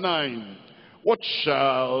verse 9. What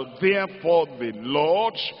shall therefore the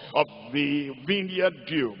Lord of the vineyard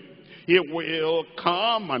do? He will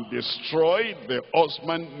come and destroy the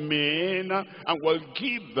husbandmen, and will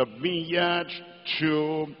give the vineyard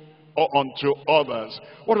unto others.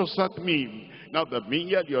 What does that mean? Now the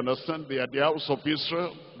vineyard, you understand, they are the house of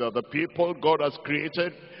Israel. They are the people God has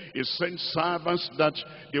created. He sent servants that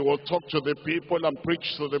they will talk to the people and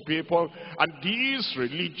preach to the people. And these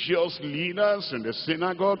religious leaders in the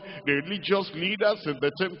synagogue, the religious leaders in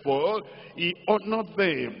the temple, he honored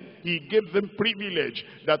them. He gave them privilege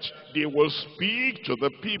that they will speak to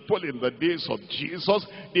the people in the days of Jesus.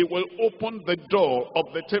 They will open the door of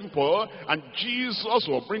the temple, and Jesus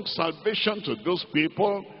will bring salvation to those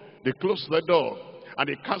people. They close the door, and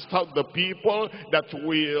they cast out the people that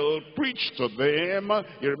will preach to them.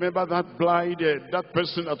 You remember that blind, that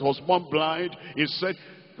person that was born blind? He said,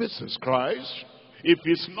 this is Christ. If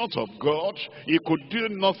he's not of God, he could do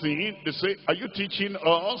nothing. They say, are you teaching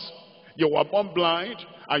us? You were born blind,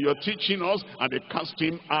 and you're teaching us, and they cast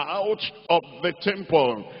him out of the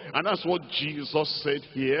temple. And that's what Jesus said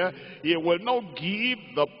here. He will not give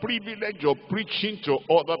the privilege of preaching to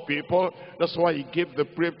other people. That's why he gave the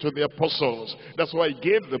privilege to the apostles. That's why he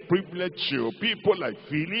gave the privilege to people like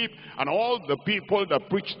Philip and all the people that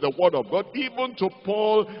preach the word of God, even to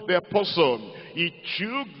Paul the apostle. He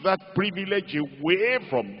took that privilege away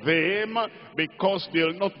from them because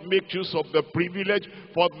they'll not make use of the privilege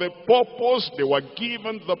for the purpose they were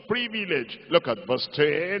given the privilege. Look at verse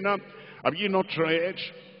 10. Have you not read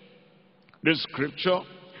the scripture?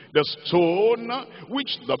 The stone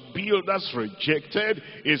which the builders rejected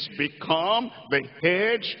is become the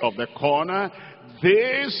hedge of the corner.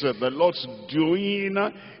 This the Lord's doing.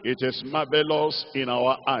 It is marvelous in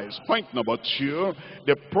our eyes. Point number 2,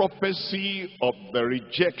 the prophecy of the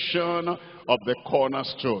rejection of the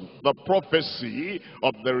cornerstone. The prophecy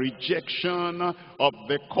of the rejection of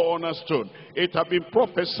the cornerstone. It had been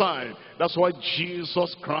prophesied. That's why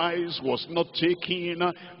Jesus Christ was not taken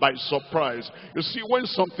by surprise. You see, when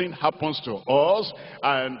something happens to us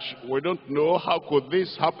and we don't know how could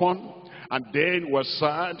this happen, and then we're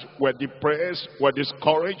sad, we're depressed, we're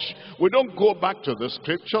discouraged, we don't go back to the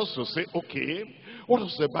scriptures to say, okay, what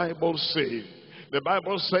does the Bible say? The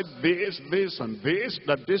Bible said this, this, and this,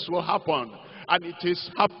 that this will happen. And it is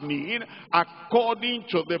happening according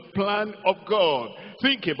to the plan of God.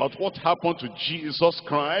 Think about what happened to Jesus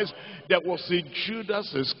Christ. There was a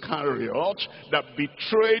Judas Iscariot that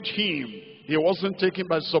betrayed him. He wasn't taken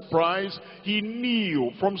by surprise. He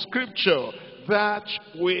knew from scripture that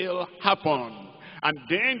will happen. And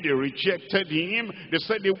then they rejected him. They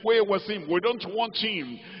said, away with him. We don't want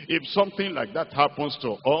him. If something like that happens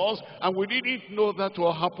to us, and we didn't know that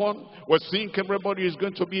will happen, we think everybody is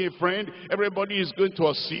going to be a friend, everybody is going to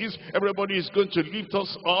assist, everybody is going to lift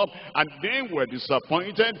us up, and then we're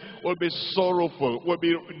disappointed, we'll be sorrowful, we'll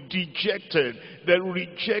be dejected. The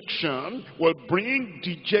rejection will bring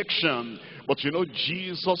dejection. But you know,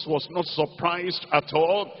 Jesus was not surprised at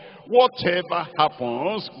all. Whatever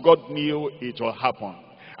happens, God knew it will happen.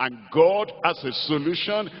 And God has a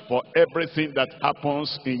solution for everything that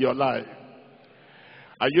happens in your life.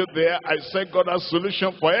 Are you there? I said God has a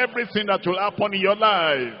solution for everything that will happen in your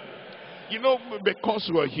life. You know, because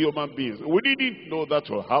we're human beings, we didn't know that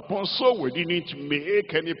will happen, so we didn't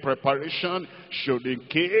make any preparation should in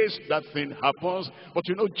case that thing happens. But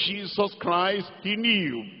you know, Jesus Christ, he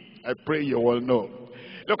knew. I pray you will know.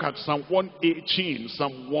 Look at Psalm 118.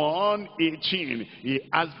 Psalm 118. He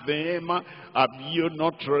asked them, have you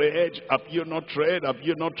not read? Have you not read? Have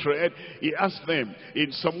you not read? He asked them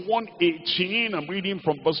in Psalm 118, I'm reading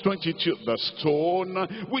from verse 22, the stone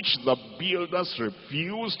which the builders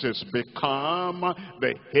refused is become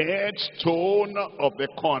the headstone of the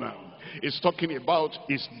corner. It's talking about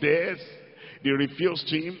his death. They refused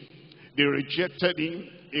him. They rejected him.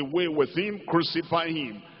 Away with him. Crucify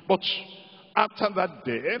him. But after that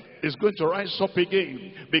death, he's going to rise up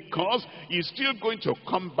again, because he's still going to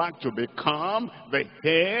come back to become the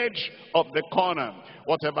hedge of the corner.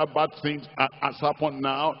 Whatever bad things has happened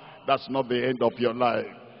now, that's not the end of your life.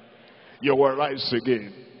 You will rise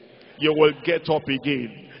again. You will get up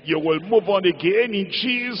again. You will move on again in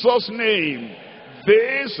Jesus' name.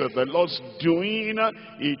 This is the Lord's doing.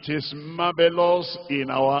 It is marvelous in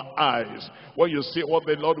our eyes. When you see what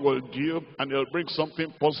the Lord will do, and he'll bring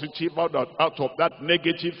something positive out of that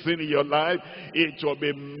negative thing in your life, it will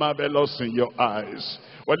be marvelous in your eyes.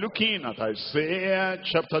 We're looking at Isaiah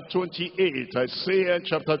chapter 28. Isaiah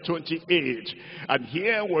chapter 28. And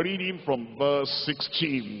here we're reading from verse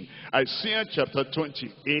 16. Isaiah chapter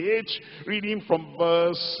 28, reading from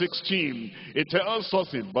verse 16. It tells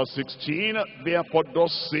us in verse 16, therefore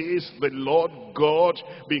thus says the Lord God,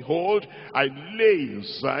 behold, I lay in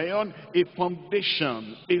Zion a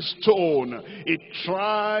foundation, a stone, a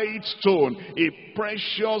tried stone, a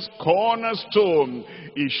precious cornerstone,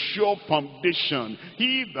 a sure foundation.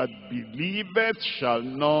 He that believeth shall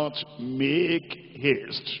not make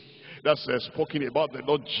haste. That's spoken about the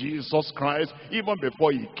Lord Jesus Christ even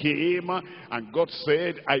before he came. And God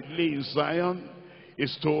said, I lay in Zion a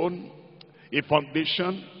stone, a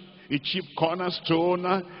foundation, a chief cornerstone,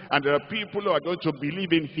 and there are people who are going to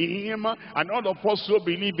believe in him, and all of us who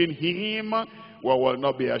believe in him, we will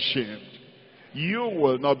not be ashamed. You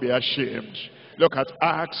will not be ashamed. Look at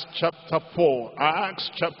Acts chapter 4. Acts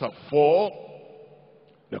chapter 4,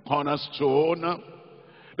 the cornerstone,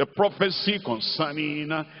 the prophecy concerning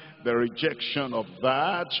the rejection of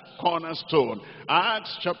that cornerstone.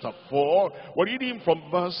 Acts chapter 4, we're reading from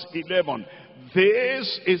verse 11.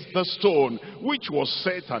 This is the stone which was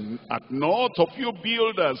set at naught of you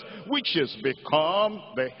builders, which has become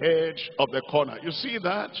the hedge of the corner. You see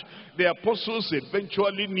that? The apostles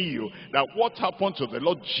eventually knew that what happened to the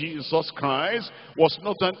Lord Jesus Christ was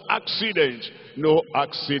not an accident. No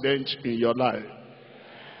accident in your life.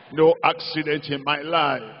 No accident in my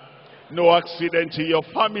life. No accident in your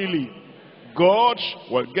family. God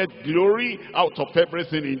will get glory out of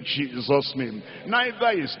everything in Jesus' name.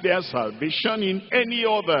 Neither is there salvation in any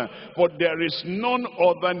other, for there is none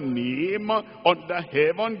other name under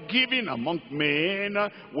heaven given among men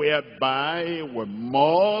whereby we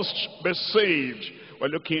must be saved. We're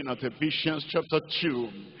looking at Ephesians chapter 2.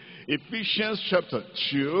 Ephesians chapter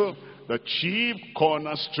 2, the chief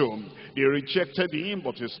cornerstone. They rejected him,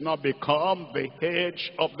 but he's now become the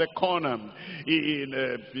hedge of the corner. In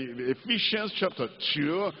Ephesians chapter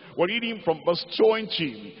 2, we're reading from verse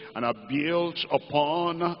 20. And are built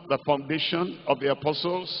upon the foundation of the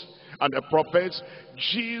apostles and the prophets,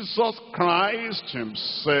 Jesus Christ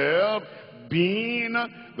himself being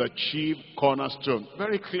the chief cornerstone.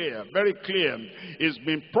 Very clear, very clear. It's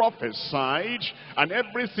been prophesied, and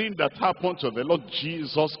everything that happened to the Lord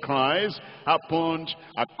Jesus Christ happened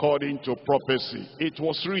according to prophecy. It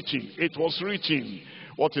was written, it was written.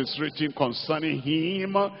 What is written concerning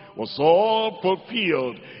him was all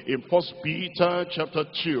fulfilled in 1 Peter chapter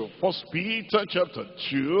 2. 1 Peter chapter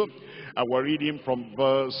 2, and we're reading from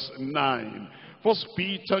verse 9. 1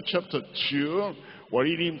 Peter chapter 2, we're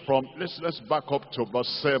reading from, let's back up to verse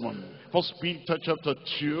 7. 1 Peter chapter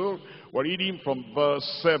 2, we're reading from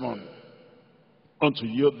verse 7. Unto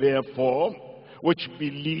you therefore, which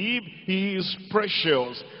believe he is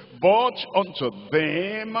precious, but unto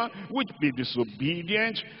them which be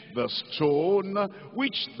disobedient, the stone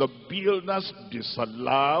which the builders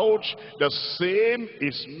disallowed, the same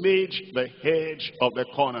is made the hedge of the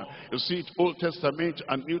corner. You see it, Old Testament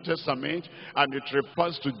and New Testament, and it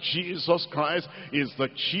refers to Jesus Christ is the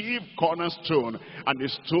chief cornerstone, and a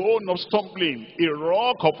stone of stumbling, a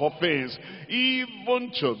rock of offense,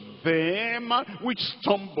 even to them which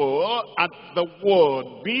stumble at the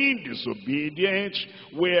word, being disobedient,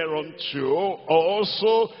 whereunto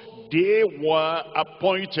also they were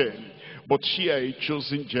appointed. But ye are a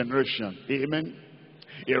chosen generation, amen,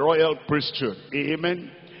 a royal priesthood,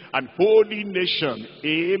 amen, and holy nation,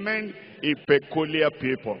 amen, a peculiar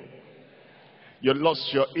people. You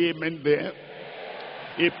lost your amen there.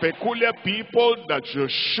 A peculiar people, that you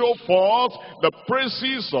show forth the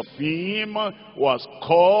praises of him who has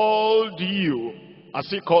called you. Has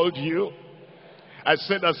he called you? I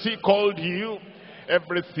said, has he called you?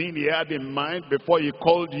 Everything he had in mind before he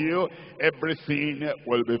called you, everything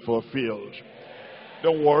will be fulfilled.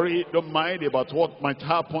 Don't worry, don't mind about what might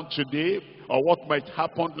happen today, or what might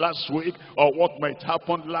happen last week, or what might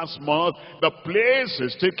happen last month. The place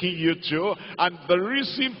is taking you to, and the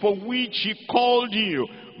reason for which he called you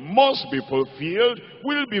must be fulfilled,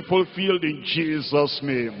 will be fulfilled in Jesus'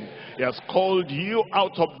 name. He has called you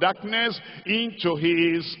out of darkness into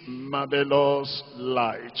his marvelous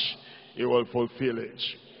light. He will fulfill it.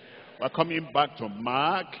 We're coming back to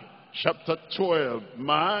Mark chapter 12.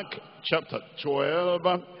 Mark chapter 12.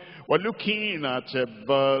 We're looking at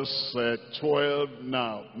verse 12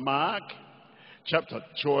 now. Mark chapter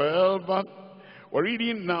 12. We're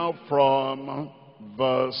reading now from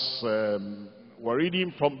verse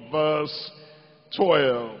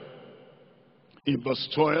 12. In verse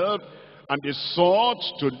 12, and they sought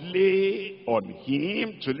to lay on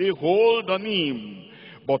him, to lay hold on him,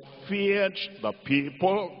 but feared the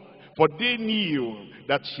people, for they knew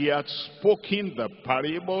that he had spoken the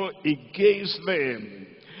parable against them.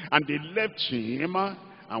 And they left him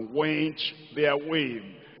and went their way.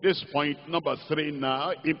 This is point number 3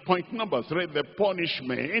 now. In point number 3, the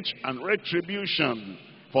punishment and retribution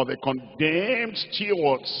for the condemned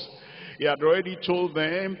stewards. He had already told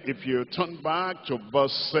them, if you turn back to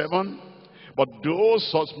verse 7, but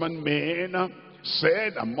those husbandmen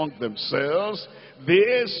said among themselves,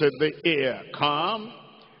 they said the heir, come,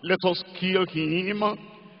 let us kill him,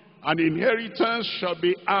 and inheritance shall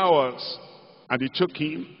be ours. And they took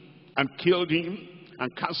him and killed him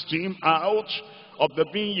and cast him out of the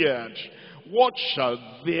vineyard. What shall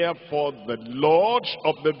therefore the Lord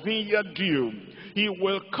of the vineyard do? He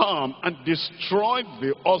will come and destroy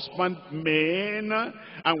the husbandmen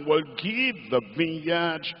and will give the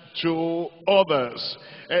vineyard to others.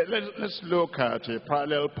 Let's look at a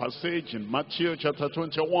parallel passage in Matthew chapter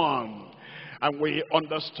 21. And we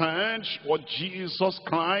understand what Jesus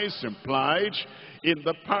Christ implied in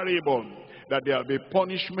the parable. that there will be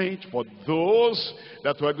punishment for those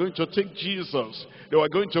that were going to take Jesus. They were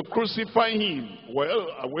going to crucify him. Well,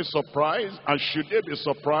 are we surprised? And should they be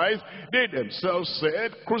surprised? They themselves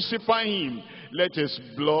said, crucify him. Let his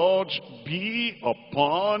blood be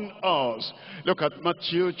upon us. Look at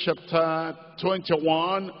Matthew chapter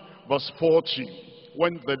 21, verse 40.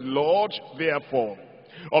 When the Lord, therefore,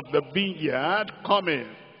 of the vineyard cometh,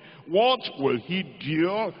 what will he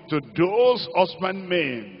do to those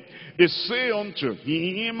husbandmen? They say unto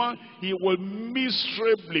him, he will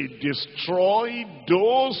miserably destroy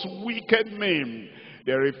those wicked men.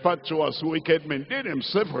 They refer to as wicked men. They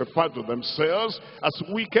themselves refer to themselves as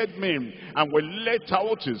wicked men, and will let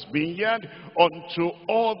out his vineyard unto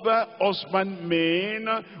other husbandmen,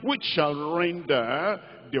 which shall render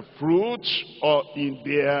the fruit in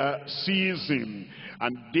their season.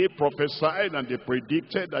 And they prophesied and they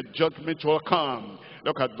predicted that judgment will come.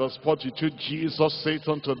 Look at verse 42. Jesus said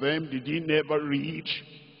unto them, did ye never read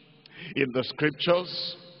in the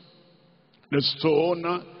scriptures, the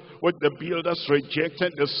stone which the builders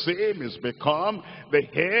rejected, the same is become the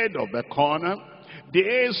head of the corner?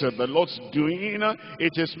 This is the Lord's doing.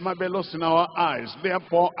 It is marvelous in our eyes.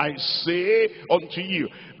 Therefore I say unto you,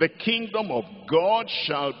 the kingdom of God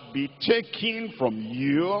shall be taken from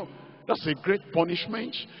you. That's a great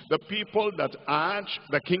punishment. The people that had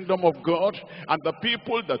the kingdom of God and the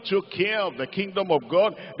people that took care of the kingdom of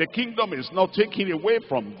God, the kingdom is now taken away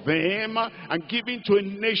from them and given to a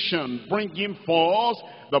nation, bringing forth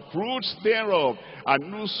the fruits thereof.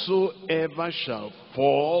 And whosoever shall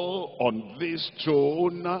fall on this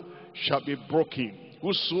stone shall be broken.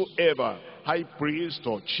 Whosoever, high priest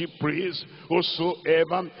or chief priest,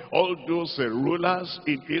 whosoever, all those rulers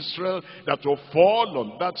in Israel that will fall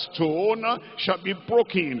on that stone shall be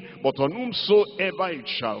broken. But on whomsoever it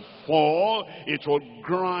shall fall, it will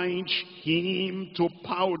grind him to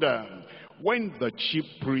powder. When the chief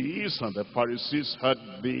priests and the Pharisees heard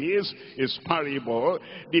this, his parable,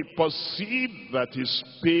 they perceived that he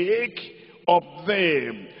spake of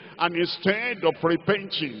them. And instead of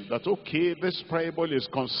repenting, that okay, this parable is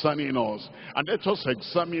concerning us, and let us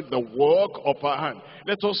examine the work of our hand.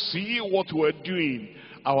 Let us see what we're doing.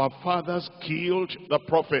 Our fathers killed the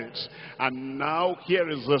prophets, and now here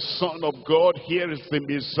is the Son of God, here is the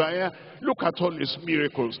Messiah. Look at all his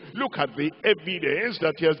miracles. Look at the evidence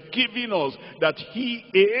that he has given us that he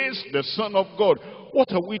is the Son of God. What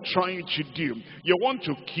are we trying to do? You want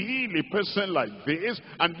to kill a person like this,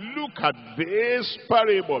 and look at this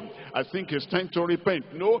parable. I think it's time to repent.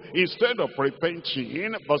 No, instead of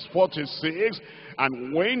repenting, verse 46,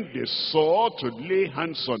 and when they sought to lay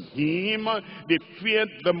hands on him, they feared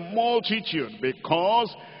the multitude,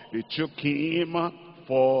 because they took him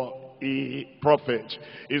for a prophet.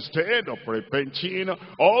 Instead of repenting,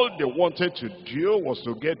 all they wanted to do was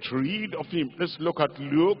to get rid of him. Let's look at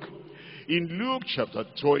Luke. In Luke chapter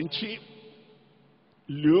 20,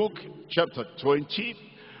 Luke chapter 20,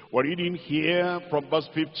 we're reading here from verse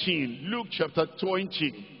 15. Luke chapter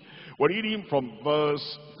 20, we're reading from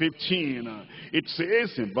verse 15. It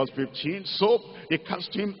says in verse 15, so they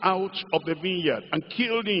cast him out of the vineyard and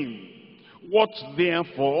killed him. What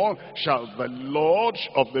therefore shall the Lord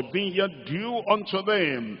of the vineyard do unto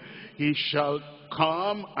them? He shall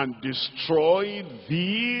come and destroy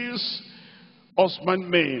these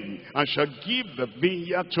husbandmen, and shall give the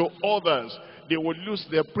vineyard to others. They will lose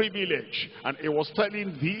their privilege. And he was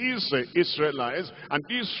telling these Israelites and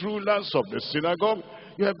these rulers of the synagogue,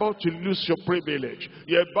 you're about to lose your privilege.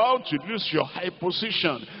 You're about to lose your high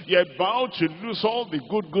position. You're about to lose all the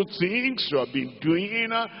good things you have been doing.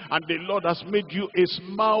 And the Lord has made you his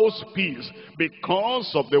mouthpiece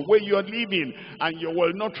because of the way you are living. And you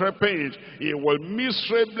will not repent. He will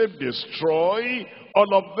miserably destroy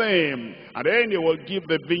all of them. And then he will give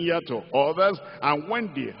the vineyard to others. And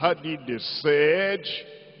when they heard it, they said,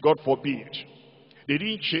 God forbid. They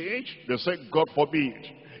didn't change. They said, God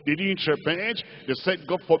forbid. They didn't repent. They said,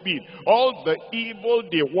 God forbid. All the evil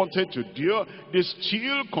they wanted to do, they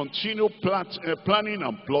still continue planning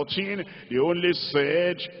and plotting. They only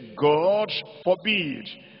said, God forbid.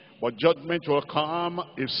 But judgment will come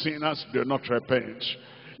if sinners do not repent.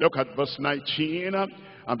 Look at verse 19.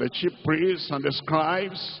 And the chief priests and the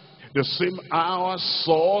scribes, the same hour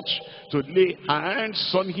sought to lay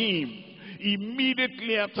hands on him.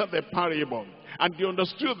 Immediately after the parable, and they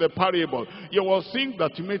understood the parable, you will think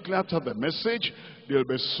that immediately after the message, they'll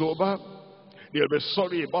be sober, they'll be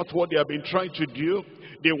sorry about what they have been trying to do,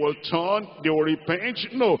 they will turn, they will repent.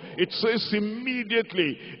 No, it says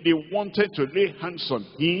immediately they wanted to lay hands on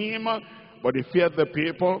him, but they feared the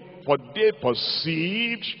people, for they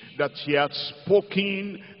perceived that he had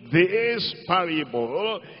spoken this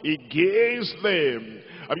parable against them.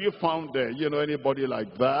 Have you found anybody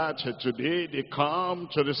like that today? They come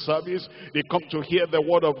to the service, they come to hear the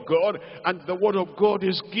word of God, and the word of God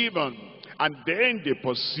is given. And then they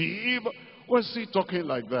perceive, what's he talking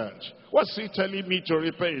like that? What's he telling me to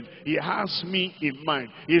repent? He has me in mind.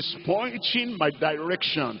 He's pointing my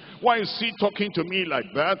direction. Why is he talking to me like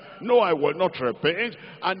that? No, I will not repent.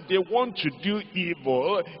 And they want to do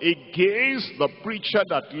evil against the preacher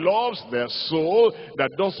that loves their soul, that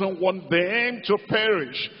doesn't want them to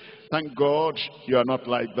perish. Thank God you are not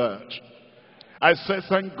like that. I said,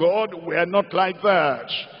 thank God we are not like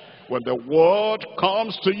that. When the word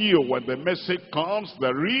comes to you, when the message comes,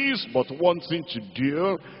 there is but one thing to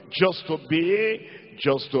do: just obey,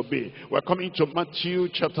 just obey. We're coming to Matthew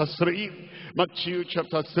chapter 3. Matthew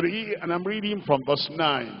chapter 3, and I'm reading from verse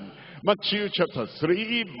 9. Matthew chapter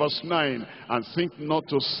 3, verse 9. And think not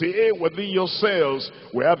to say within yourselves,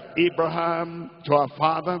 we have Abraham to our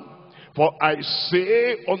father. For I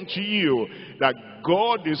say unto you that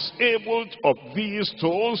God is able of these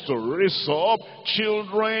stones to raise up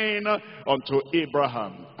children unto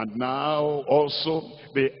Abraham. And now also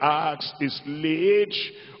the axe is laid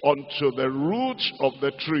unto the root of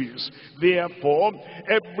the trees. Therefore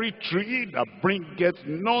every tree that bringeth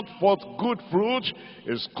not forth good fruit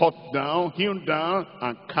is cut down, hewn down,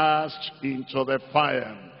 and cast into the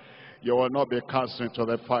fire. You will not be cast into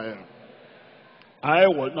the fire. I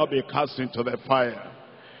will not be cast into the fire.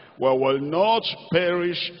 We will not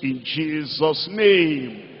perish in Jesus'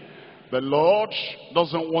 name. The Lord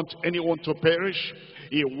doesn't want anyone to perish.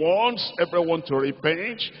 He wants everyone to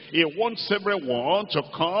repent. He wants everyone to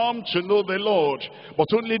come to know the Lord. But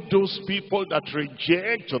only those people that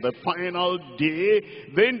reject to the final day,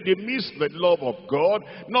 then they miss the love of God.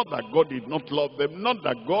 Not that God did not love them, not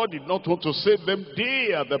that God did not want to save them.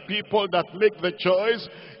 They are the people that make the choice.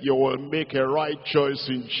 You will make a right choice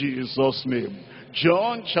in Jesus' name.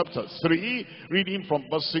 John chapter 3, reading from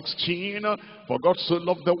verse 16. For God so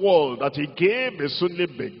loved the world that he gave his only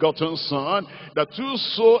begotten Son, that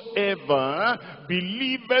whosoever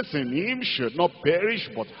believeth in him should not perish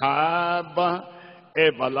but have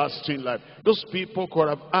everlasting life. Those people could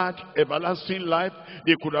have had everlasting life.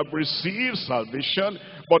 They could have received salvation,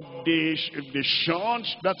 but they shunned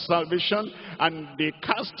that salvation, and they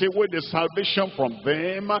cast away the salvation from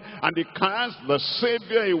them, and they cast the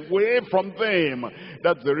Savior away from them.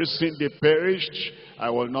 That's the reason they perished. I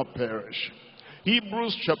will not perish.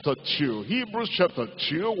 Hebrews chapter 2. Hebrews chapter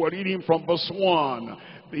 2, we're reading from verse 1.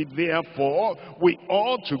 Therefore, we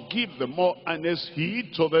ought to give the more earnest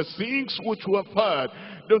heed to the things which we have heard.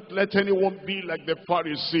 Don't let anyone be like the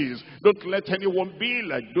Pharisees. Don't let anyone be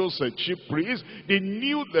like those chief priests. They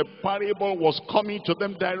knew the parable was coming to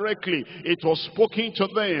them directly. It was spoken to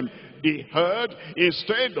them. They heard,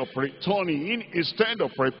 instead of returning, instead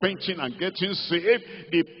of repenting and getting saved,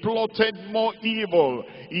 they plotted more evil.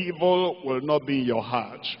 Evil will not be in your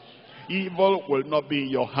heart. Evil will not be in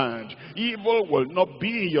your hand. Evil will not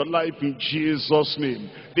be in your life in Jesus' name.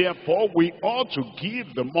 Therefore, we ought to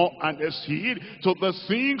give the more earnest heed to the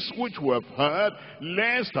things which we have heard,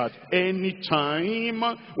 lest at any time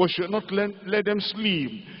we should not let them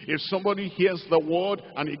sleep. If somebody hears the word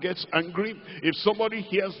and he gets angry, if somebody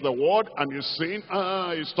hears the word and he's saying,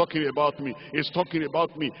 he's talking about me, he's talking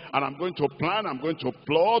about me, and I'm going to plan, I'm going to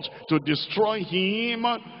plot to destroy him,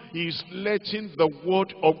 he's letting the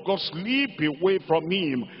word of God slip away from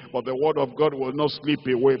him. But the word of God will not slip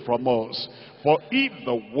away from us. For if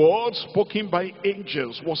the word spoken by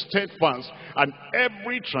angels was steadfast, and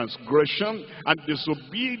every transgression and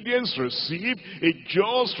disobedience received a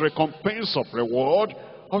just recompense of reward,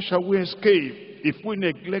 how shall we escape if we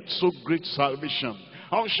neglect so great salvation?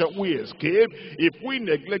 How shall we escape if we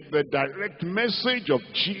neglect the direct message of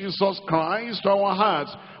Jesus Christ to our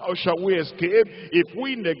hearts? How shall we escape if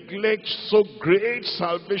we neglect so great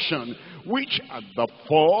salvation, which at the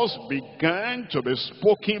first began to be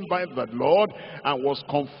spoken by the Lord and was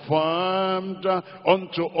confirmed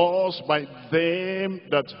unto us by them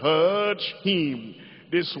that heard him?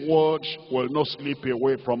 This word will not slip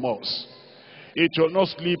away from us. It will not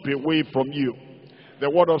slip away from you. The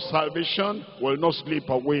word of salvation will not slip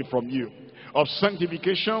away from you. Of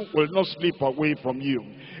sanctification will not slip away from you.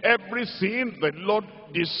 Everything the Lord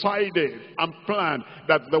decided and planned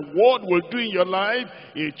that the word will do in your life,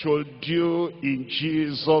 it will do in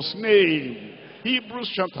Jesus' name.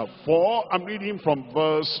 Hebrews chapter 4, I'm reading from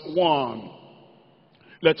verse 1.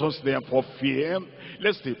 Let us therefore fear,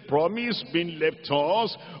 lest the promise being left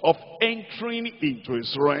us of entering into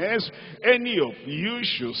his rest, any of you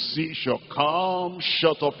shall come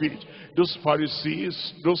short of it. Those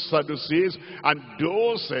Pharisees, those Sadducees, and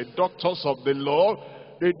those doctors of the law,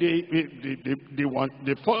 they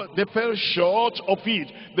fell short of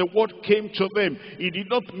it. The word came to them. It did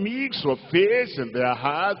not mix with faith in their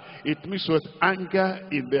heart. It mixed with anger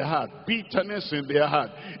in their heart, bitterness in their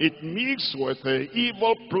heart. It mixed with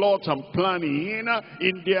evil plot and planning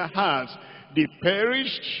in their hearts. They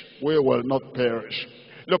perished, we will not perish.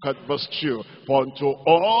 Look at verse 2. For unto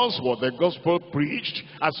us was the gospel preached,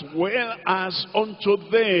 as well as unto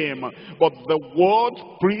them. But the word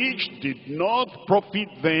preached did not profit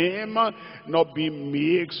them, nor be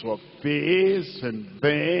mixed with faith in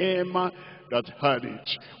them that heard it.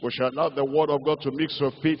 We shall allow the word of God to mix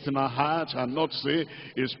with faith in our heart and not say,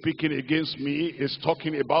 he's speaking against me, he's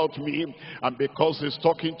talking about me, and because he's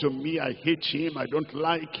talking to me, I hate him, I don't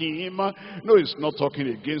like him. No, he's not talking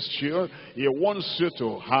against you. He wants you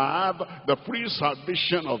to have the free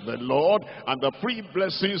salvation of the Lord and the free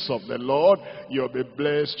blessings of the Lord. You'll be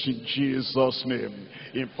blessed in Jesus' name.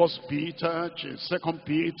 In 2 Peter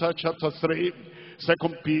chapter 3, 2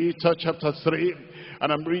 Peter chapter 3,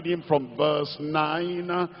 and I'm reading from verse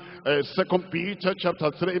 9. 2 Peter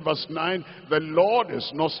chapter 3 verse 9. The Lord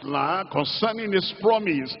is not slack concerning his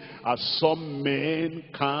promise, as some men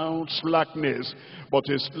count slackness, but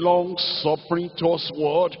is long suffering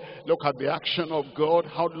towards. Look at the action of God,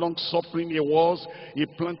 how long suffering he was. He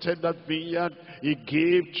planted that vineyard, he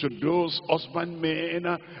gave to those husbandmen,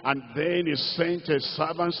 and then he sent his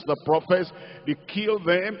servants, the prophets. They killed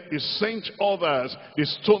them, he sent others. They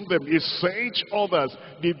stoned them, he sent others.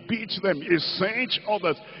 They beat them, he sent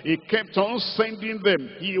others. He kept on sending them.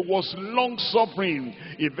 He was long suffering.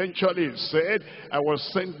 Eventually he said, I will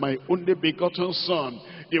send my only begotten son.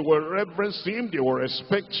 They will reverence him, they will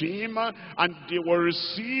respect him, and they will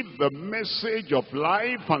receive the message of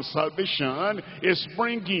life and salvation is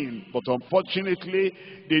bringing. But unfortunately,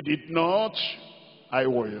 they did not. I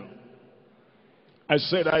will. I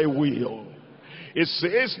said I will. It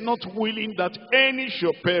says, not willing that any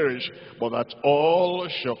shall perish, but that all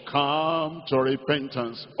shall come to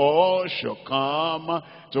repentance. All shall come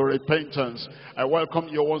to repentance. I welcome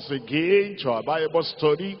you once again to our Bible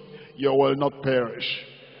study. You will not perish.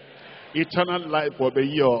 Eternal life will be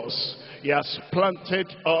yours. He has planted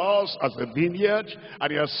us as a vineyard,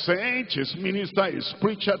 and he has sent his minister, his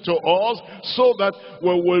preacher to us, so that we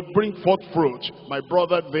will bring forth fruit. My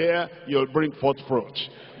brother there, you'll bring forth fruit.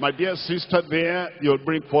 My dear sister there, you'll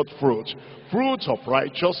bring forth fruit. Fruit of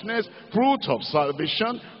righteousness, fruit of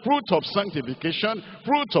salvation, fruit of sanctification,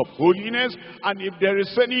 fruit of holiness. And if there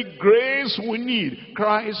is any grace we need,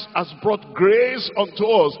 Christ has brought grace unto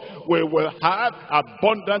us. We will have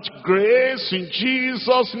abundant grace in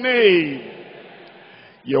Jesus' name.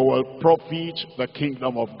 You will profit the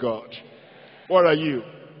kingdom of God. What are you?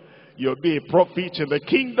 You'll be a prophet in the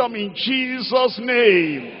kingdom in Jesus'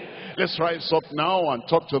 name. Let's rise up now and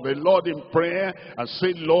talk to the Lord in prayer and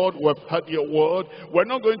say, Lord, we've heard your word. We're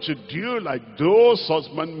not going to do like those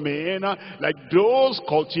husbandmen, like those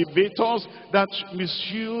cultivators that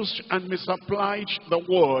misused and misapplied the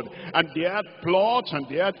word. And they had plot and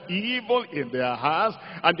they had evil in their hearts,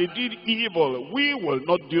 and they did evil. We will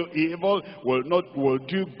not do evil, will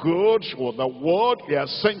do good with the word he has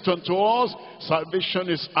sent unto us. Salvation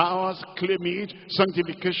is ours, claim it.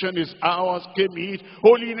 Sanctification is ours, claim it.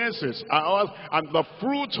 Holiness is ours, and the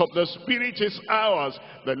fruit of the Spirit is ours.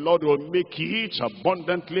 The Lord will make it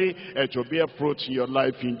abundantly to bear fruit in your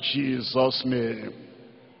life in Jesus' name.